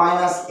power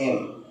minus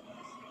m.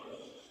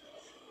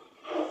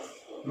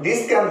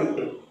 This can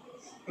be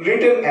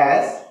written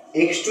as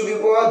x to the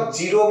power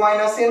 0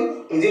 minus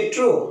m. Is it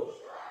true?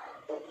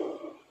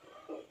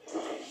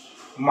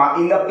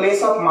 In the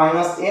place of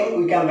minus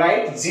m, we can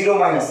write 0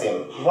 minus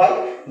m.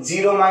 Why?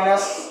 0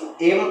 minus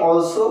m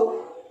also,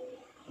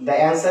 the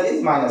answer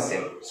is minus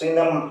m. So in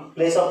the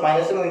place of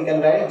minus m, we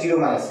can write 0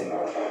 minus m.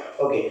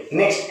 Okay,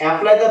 next,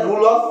 apply the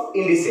rule of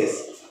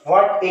indices.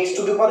 What? X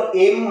to the power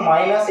m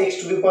minus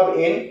x to the power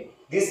n.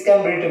 This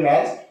can be written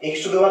as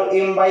x to the power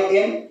m by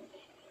n.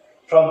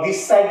 From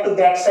this side to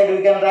that side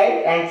we can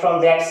write, and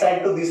from that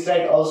side to this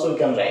side also we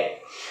can write.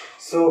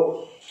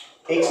 So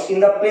x in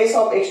the place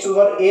of x to the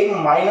power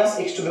m minus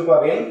x to the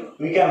power n,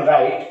 we can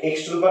write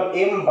x to the power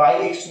m by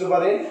x to the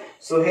power n.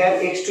 So here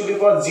x to the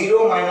power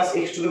 0 minus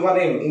x to the power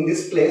m, in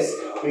this place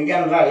we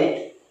can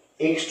write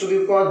x to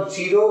the power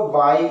 0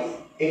 by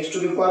x to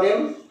the power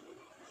m.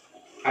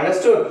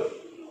 Understood?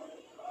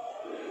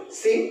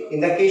 See, in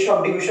the case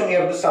of division you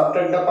have to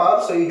subtract the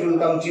power, so it will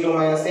come 0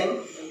 minus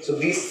m. So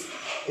this,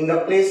 in the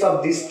place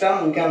of this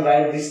term we can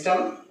write this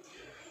term.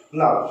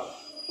 Now,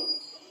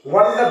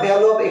 what is the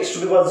value of x to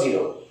the power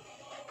 0?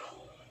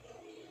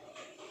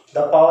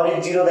 The power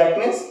is 0, that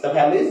means the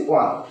value is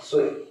 1.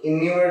 So in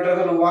numerator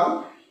value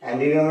 1 and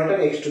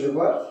denominator x to the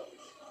power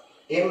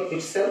m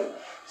itself.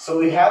 So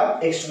we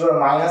have x to the power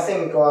minus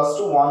m equals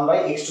to 1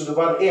 by x to the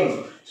power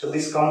m. So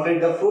this complete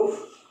the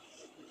proof.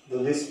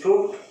 Do this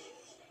proved.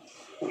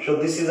 So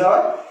this is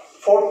our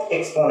fourth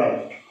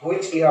exponent,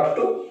 which you have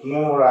to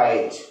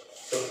memorize.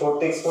 So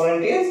fourth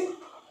exponent is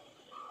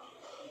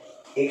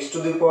x to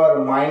the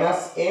power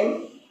minus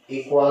m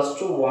equals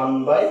to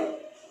 1 by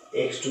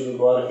x to the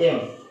power m.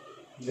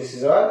 This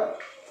is our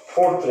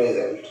fourth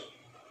result,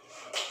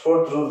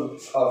 fourth rule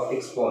of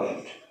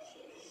exponent.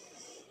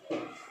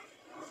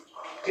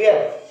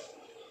 Clear?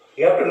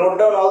 You have to note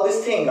down all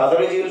these things,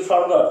 otherwise you will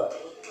forget.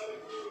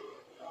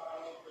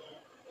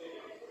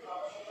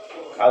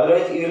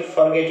 Otherwise you will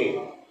forget it.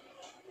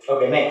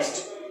 Okay,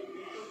 next.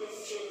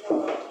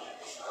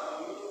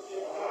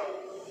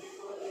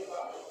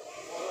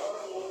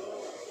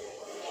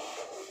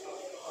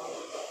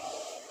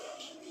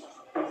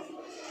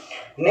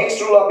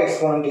 Next rule of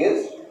exponent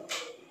is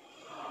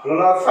rule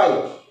number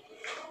 5.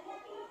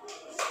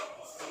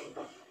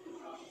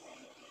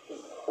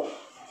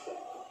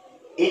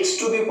 X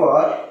to the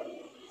power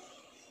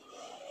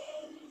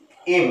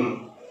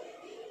m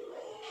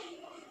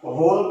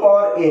whole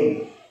power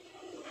n.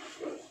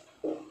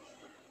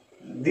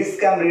 This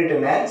can be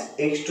written as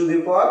x to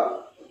the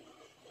power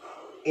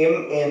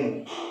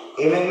mn.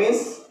 Mn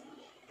means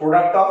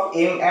product of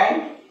m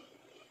and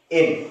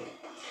n.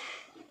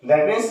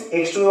 That means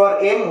x to the power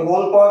m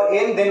whole power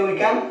n, then we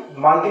can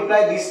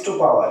multiply these two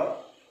power,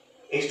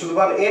 x to the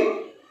power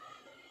m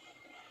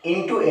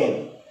into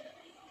n.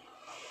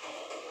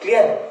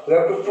 Clear? We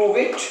have to prove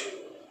it.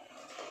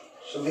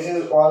 So this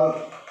is one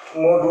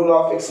more rule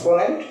of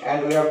exponent,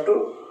 and we have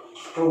to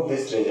prove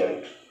this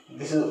result.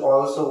 This is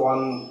also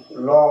one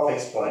law of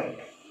exponent.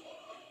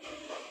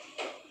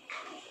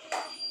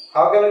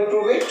 How can we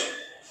prove it?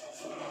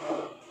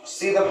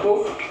 See the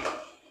proof.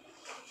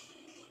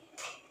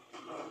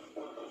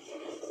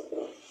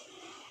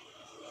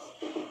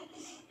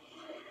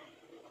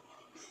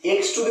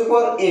 X to the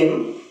power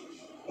m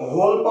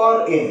whole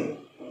power n,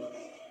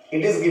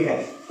 it is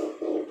given.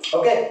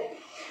 Okay,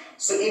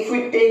 so if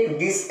we take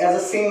this as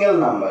a single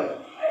number,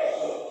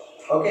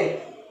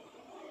 okay,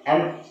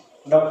 and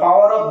the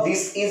power of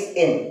this is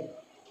n,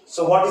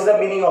 so what is the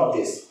meaning of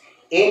this?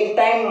 n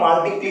time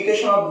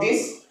multiplication of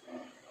this.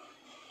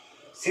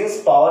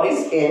 Since power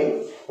is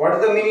n, what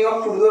is the meaning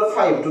of 2 to the power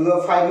 5? 2 to the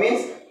power 5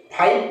 means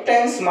 5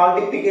 times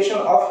multiplication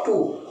of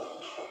 2.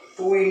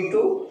 2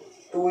 into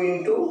 2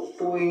 into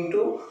 2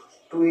 into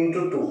 2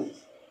 into 2.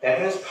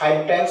 That means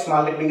 5 times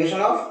multiplication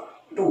of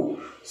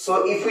 2.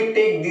 So if we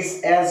take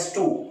this as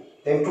 2,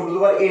 then 2 to the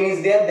power n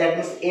is there. That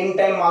means n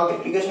time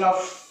multiplication of.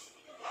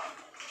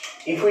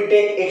 If we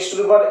take x to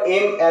the power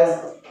m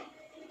as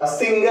a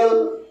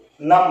single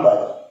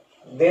number,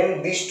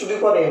 then this to the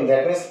power m,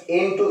 that means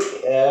n to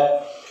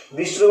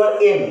this to the power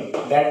n,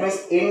 that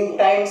means n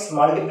times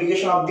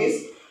multiplication of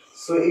this.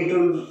 So it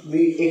will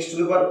be x to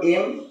the power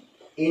m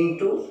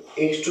into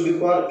x to the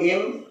power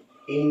m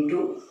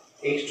into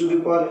x to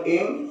the power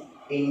m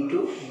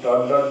into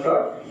dot dot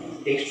dot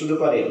x to the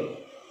power m.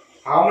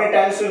 How many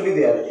times will be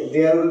there?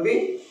 There will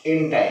be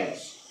n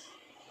times.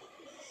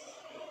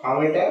 How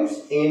many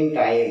times? N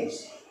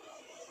times.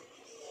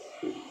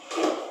 Do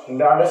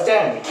you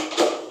understand?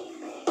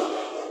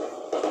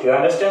 Do you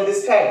understand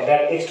this fact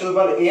that x to the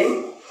power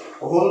n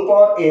whole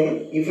power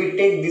n, if we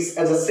take this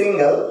as a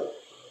single,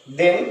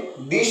 then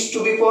this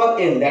to the power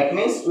n, that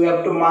means we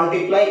have to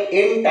multiply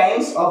n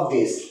times of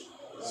this.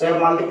 So I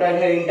have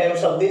multiplied here n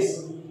times of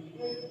this.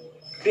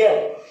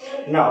 Clear?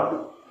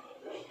 Now,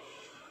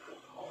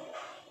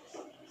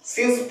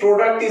 since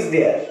product is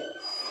there,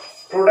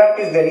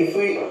 if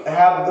we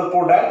have the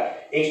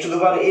product x to the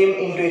power m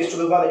into x to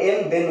the power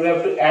n, then we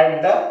have to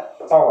add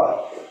the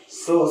power.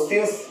 So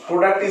since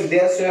product is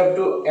there, so you have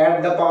to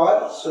add the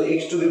power. So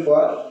x to the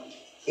power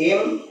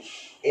m,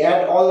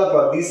 add all the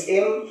power, this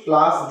m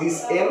plus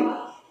this m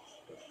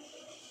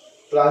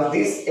plus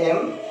this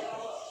m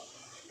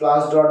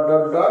plus dot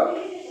dot dot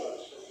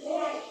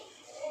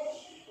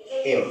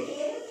m.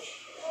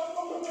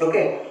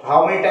 Okay,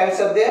 how many times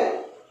are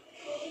there?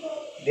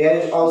 There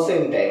is also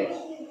n times.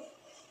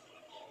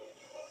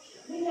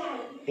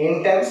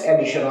 N times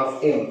addition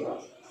of m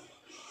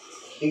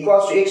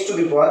equals to x to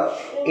the power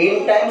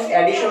n times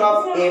addition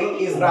of m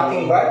is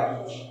nothing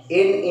but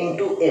n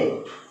into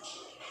m.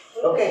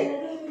 Okay,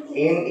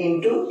 n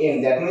into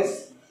m, that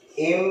means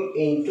m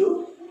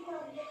into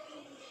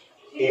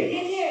m.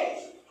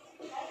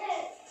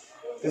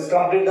 This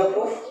complete the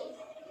proof.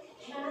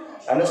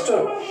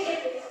 Understood?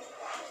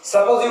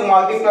 Suppose you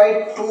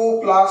multiply 2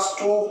 plus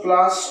 2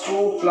 plus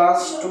 2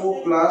 plus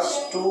 2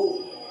 plus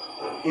 2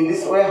 in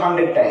this way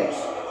 100 times.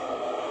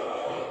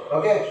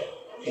 Okay,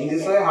 in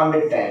this way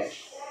 100 times.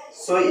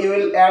 So you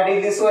will add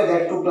in this way,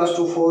 that 2 plus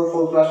 2 4,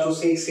 4 plus 2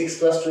 6, 6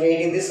 plus 2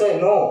 8 in this way.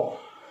 No,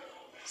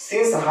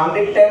 since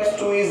 100 times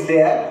 2 is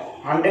there,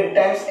 100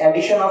 times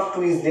addition of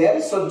 2 is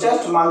there, so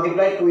just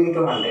multiply 2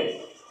 into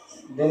 100,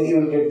 then you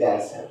will get the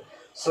answer.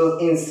 So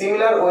in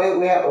similar way,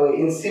 we have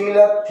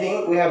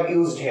we have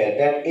used here,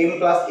 that m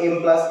plus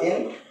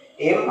n,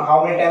 m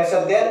how many times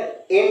are there?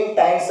 N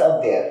times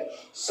are there.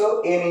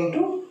 So n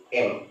into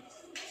m.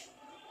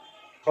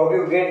 Hope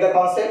you get the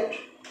concept.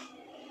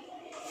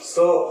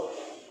 So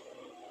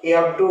you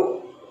have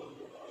to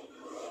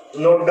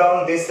note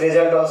down this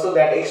result also,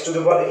 that x to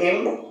the power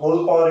m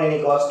whole power n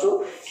equals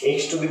to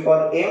x to the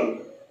power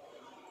m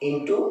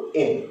into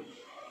n.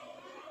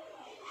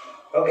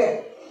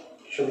 Okay,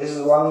 so this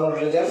is one more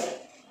result,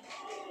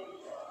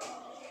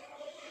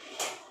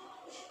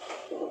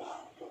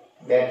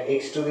 that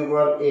x to the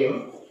power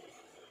m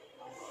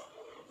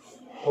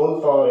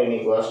whole power n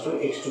equals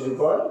to x to the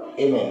power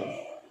mn.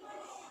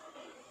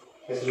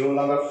 This is rule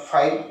number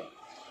 5.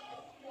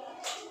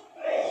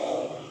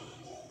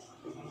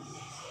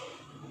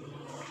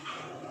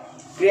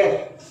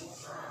 Clear?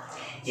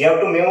 You have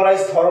to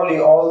memorize thoroughly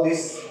all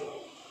this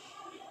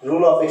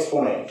rule of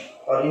exponent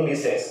or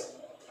indices.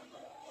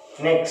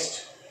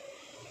 Next,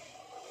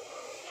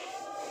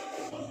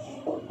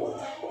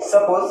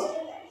 suppose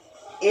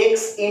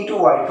x into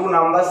y, two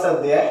numbers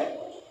are there,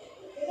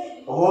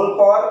 whole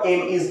power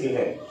m is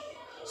given,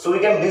 so we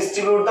can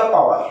distribute the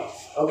power.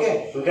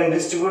 Okay, we can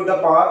distribute the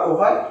power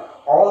over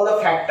all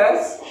the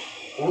factors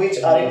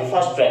which are in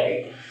first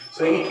bracket.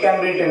 So it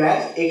can be written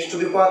as x to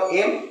the power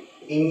m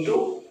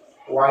into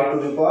y to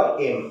the power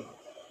m.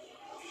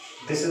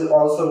 This is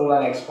also rule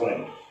and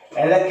exponent.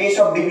 And the case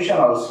of division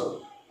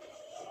also,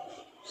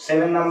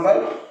 7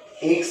 number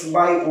x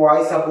by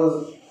y,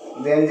 suppose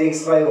there is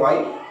x by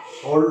y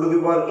whole to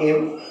the power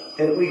m,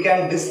 then we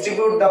can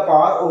distribute the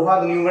power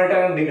over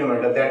numerator and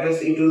denominator. That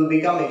means it will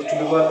become x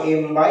to the power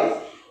m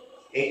by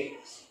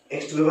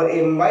x to the power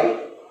m by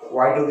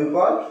y to the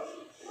power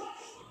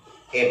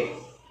m.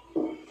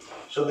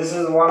 So this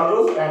is one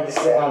rule and this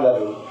is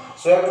another rule.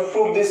 So I have to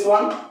prove this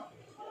one.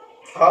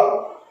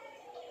 How?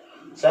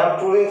 So I am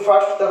proving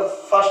first the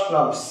first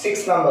number,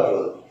 6 number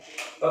rule.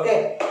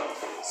 Okay.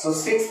 So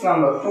 6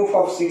 number, proof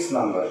of 6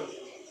 number.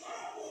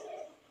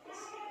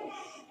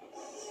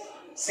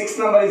 6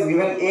 number is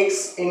given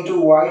x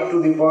into y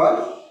to the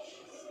power.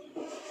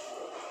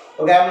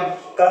 Okay, I am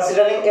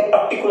considering a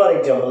particular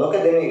example.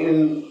 Okay, then you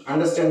will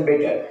understand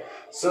better.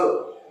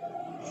 So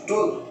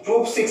to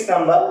prove 6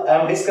 number,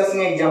 I am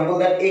discussing an example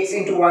that x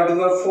into y to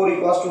the power 4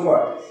 equals to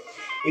what?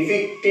 if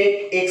we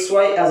take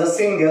xy as a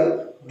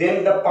single,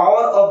 then the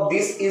power of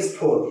this is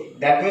 4.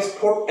 That means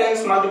 4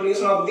 times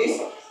multiplication of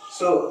this.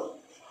 So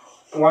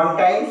 1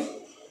 times,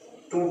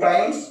 2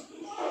 times,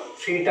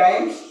 3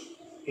 times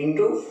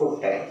into 4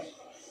 times.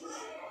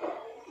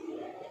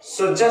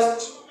 So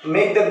just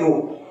make the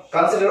group.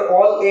 Consider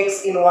all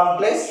x in one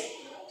place.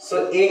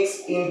 So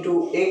x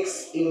into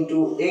x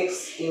into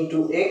x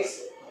into x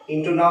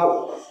into,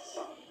 now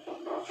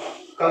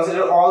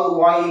consider all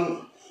y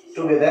in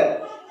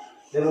together,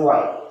 then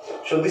y.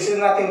 So this is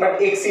nothing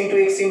but x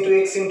into x into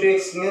x into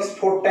x means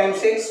 4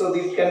 times x. So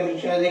this can be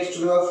written as x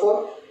to the power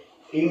 4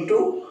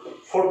 into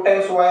 4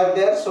 times y are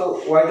there.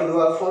 So y to the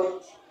power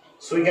 4.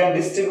 So we can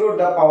distribute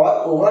the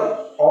power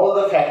over all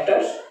the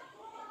factors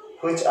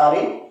which are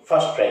in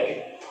first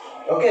bracket.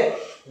 Okay,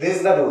 this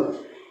is the rule.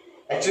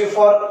 Actually,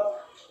 for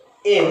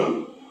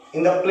m,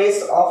 in the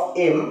place of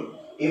m,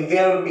 if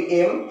there will be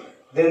m,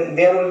 then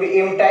there will be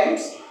m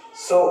times.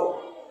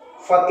 So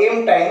for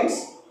m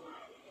times,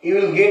 you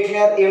will get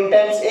here m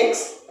times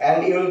x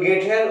and you will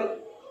get here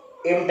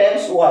m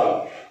times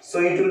y.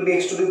 So it will be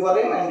x to the power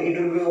m and it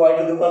will be y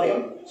to the power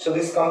m. So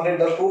this complete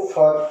the proof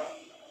for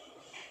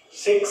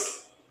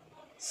 6.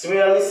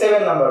 Similarly,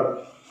 7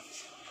 number.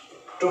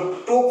 To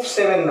prove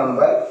 7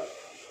 number,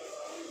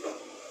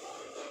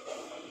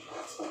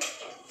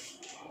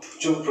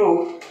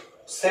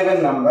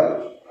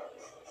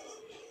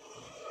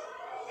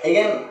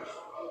 again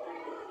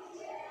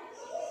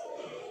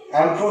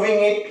I am proving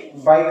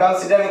it by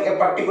considering a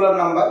particular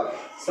number.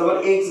 So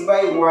x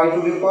by y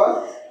to the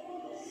power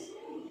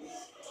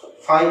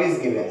 5 is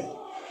given.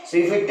 So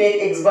if we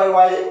take x by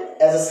y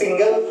as a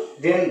single,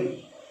 then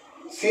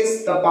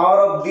since the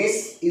power of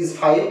this is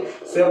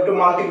 5, so you have to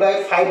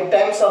multiply 5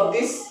 times of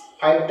this,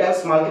 5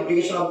 times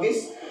multiplication of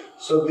this.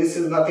 So this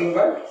is nothing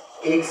but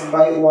x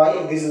by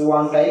y, this is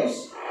 1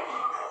 times,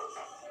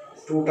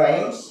 2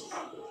 times,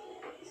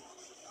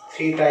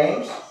 3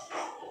 times,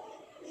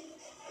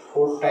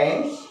 4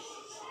 times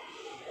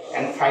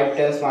and 5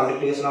 times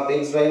multiplication of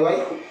x by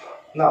y.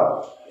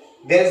 Now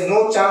there is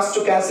no chance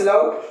to cancel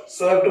out,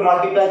 so you have to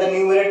multiply the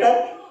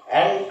numerator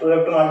and you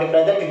have to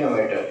multiply the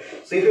denominator.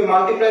 So if you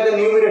multiply the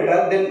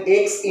numerator, then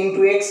x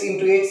into x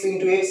into x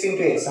into x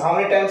into x. How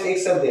many times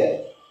x are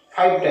there?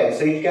 5 times.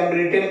 So it can be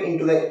written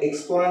into the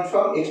exponent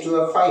form, x to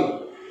the power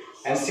 5.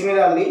 And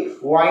similarly,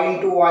 y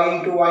into y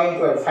into y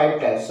into y 5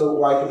 times. So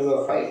y to the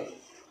power 5.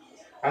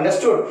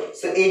 Understood?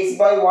 So x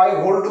by y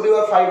whole to the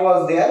power 5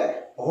 was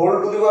there. Whole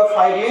to the power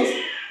 5 means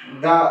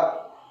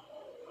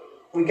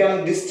we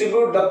can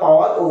distribute the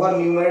power over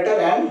numerator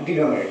and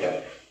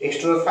denominator. X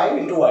to the power 5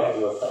 into y to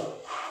the power 5.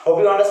 Hope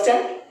you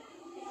understand?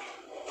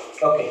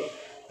 Okay.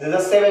 This is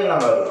the 7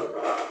 number rule.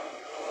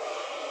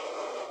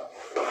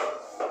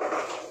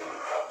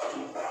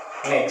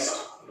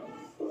 Next.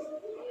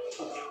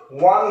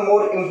 One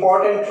more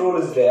important rule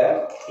is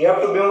there. You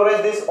have to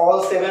memorize this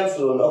all 7's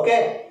rule.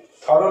 Okay?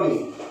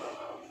 Thoroughly.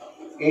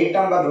 8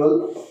 number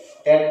rule,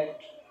 that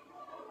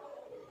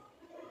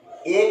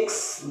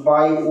x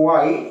by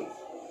y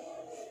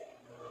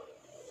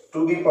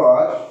to the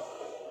power,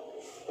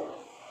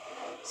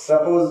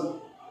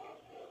 suppose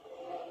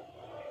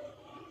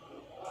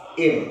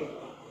m,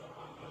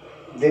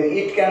 then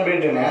it can be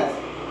written as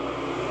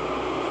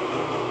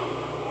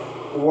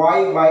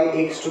y by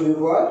x to the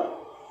power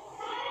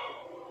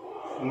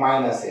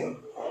minus m.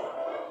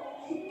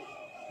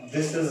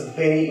 This is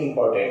very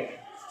important,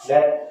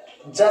 that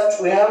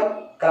just we have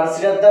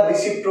considered the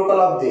reciprocal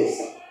of this.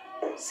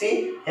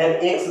 See, here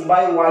x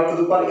by y to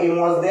the power m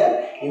was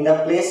there. In the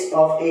place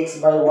of x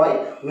by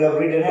y, we have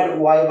written here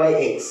y by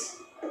x.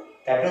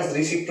 That means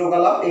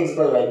reciprocal of x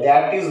by y.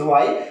 That is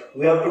why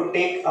we have to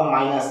take a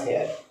minus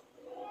here.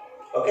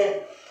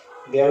 Okay,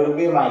 there will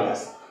be a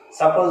minus.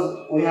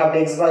 Suppose we have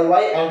x by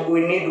y and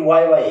we need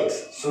y by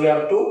x. So we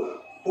have to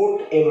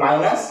put a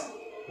minus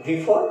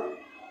before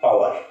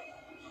power.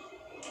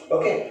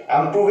 Okay,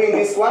 I am proving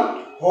this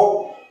one.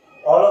 Hope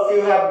all of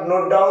you have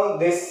noted down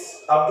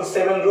this up to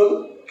 7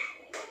 rule.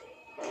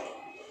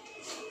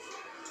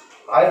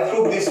 I will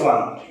prove this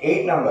one,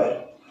 8 number.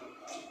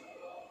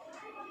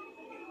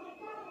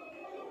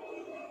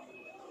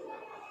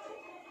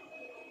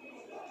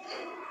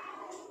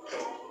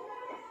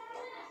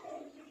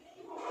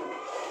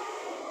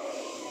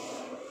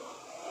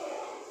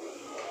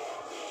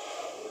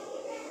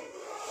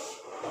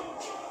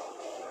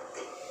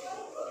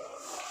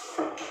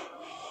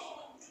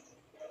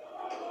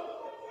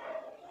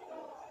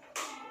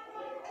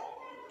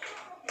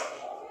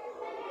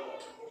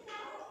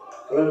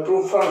 We will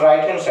prove from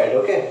right hand side.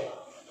 Okay.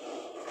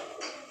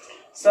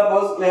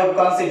 Suppose we have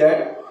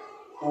considered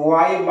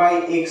y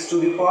by x to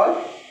the power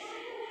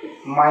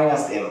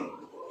minus m.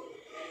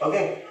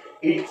 Okay.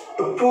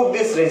 To prove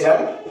this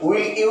result, we will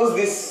use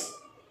this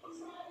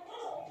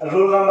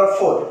rule number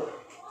 4.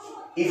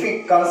 If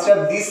we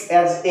consider this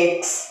as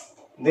x,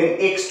 then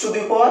x to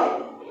the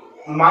power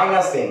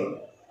minus m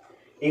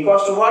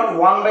equals to what?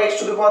 1 by x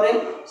to the power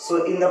m.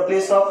 So in the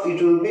place of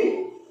it will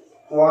be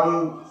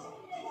 1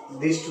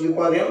 this to the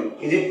power m.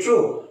 Is it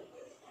true?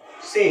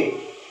 See,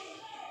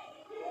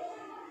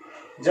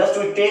 just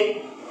we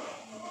take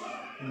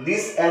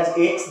this as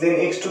x, then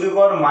x to the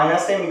power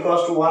minus m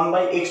equals to 1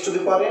 by x to the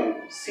power m.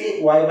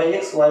 See, y by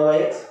x, y by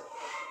x.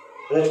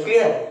 That's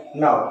clear.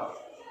 Now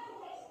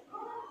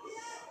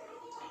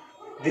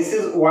this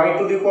is y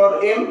to the power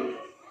m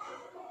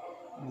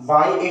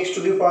by x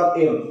to the power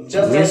m.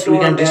 Just means we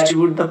can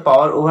distribute the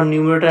power over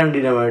numerator and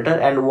denominator,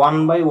 and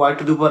 1 by y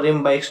to the power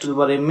m by x to the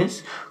power m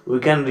means we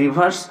can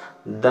reverse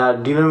the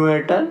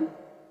denominator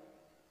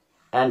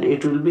and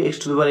it will be x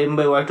to the power m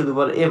by y to the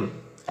power m,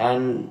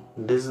 and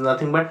this is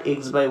nothing but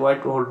x by y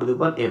to whole to the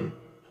power m.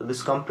 So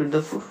this complete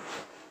the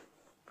proof.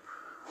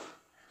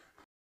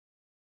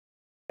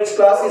 This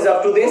class is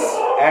up to this,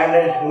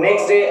 and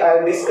next day I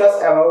will discuss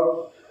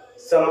about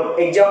some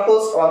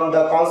examples on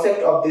the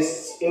concept of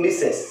this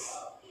indices.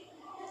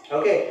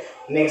 Okay,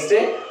 next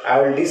day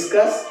I will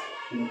discuss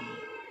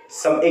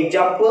some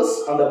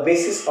examples on the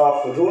basis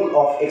of rule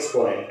of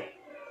exponent.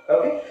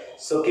 Okay,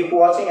 so keep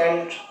watching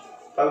and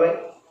bye bye.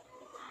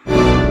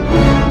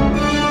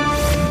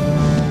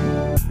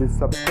 Please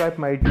subscribe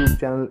my YouTube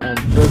channel and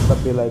press the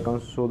bell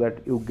icon so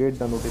that you get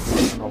the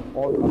notification of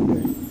all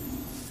updates.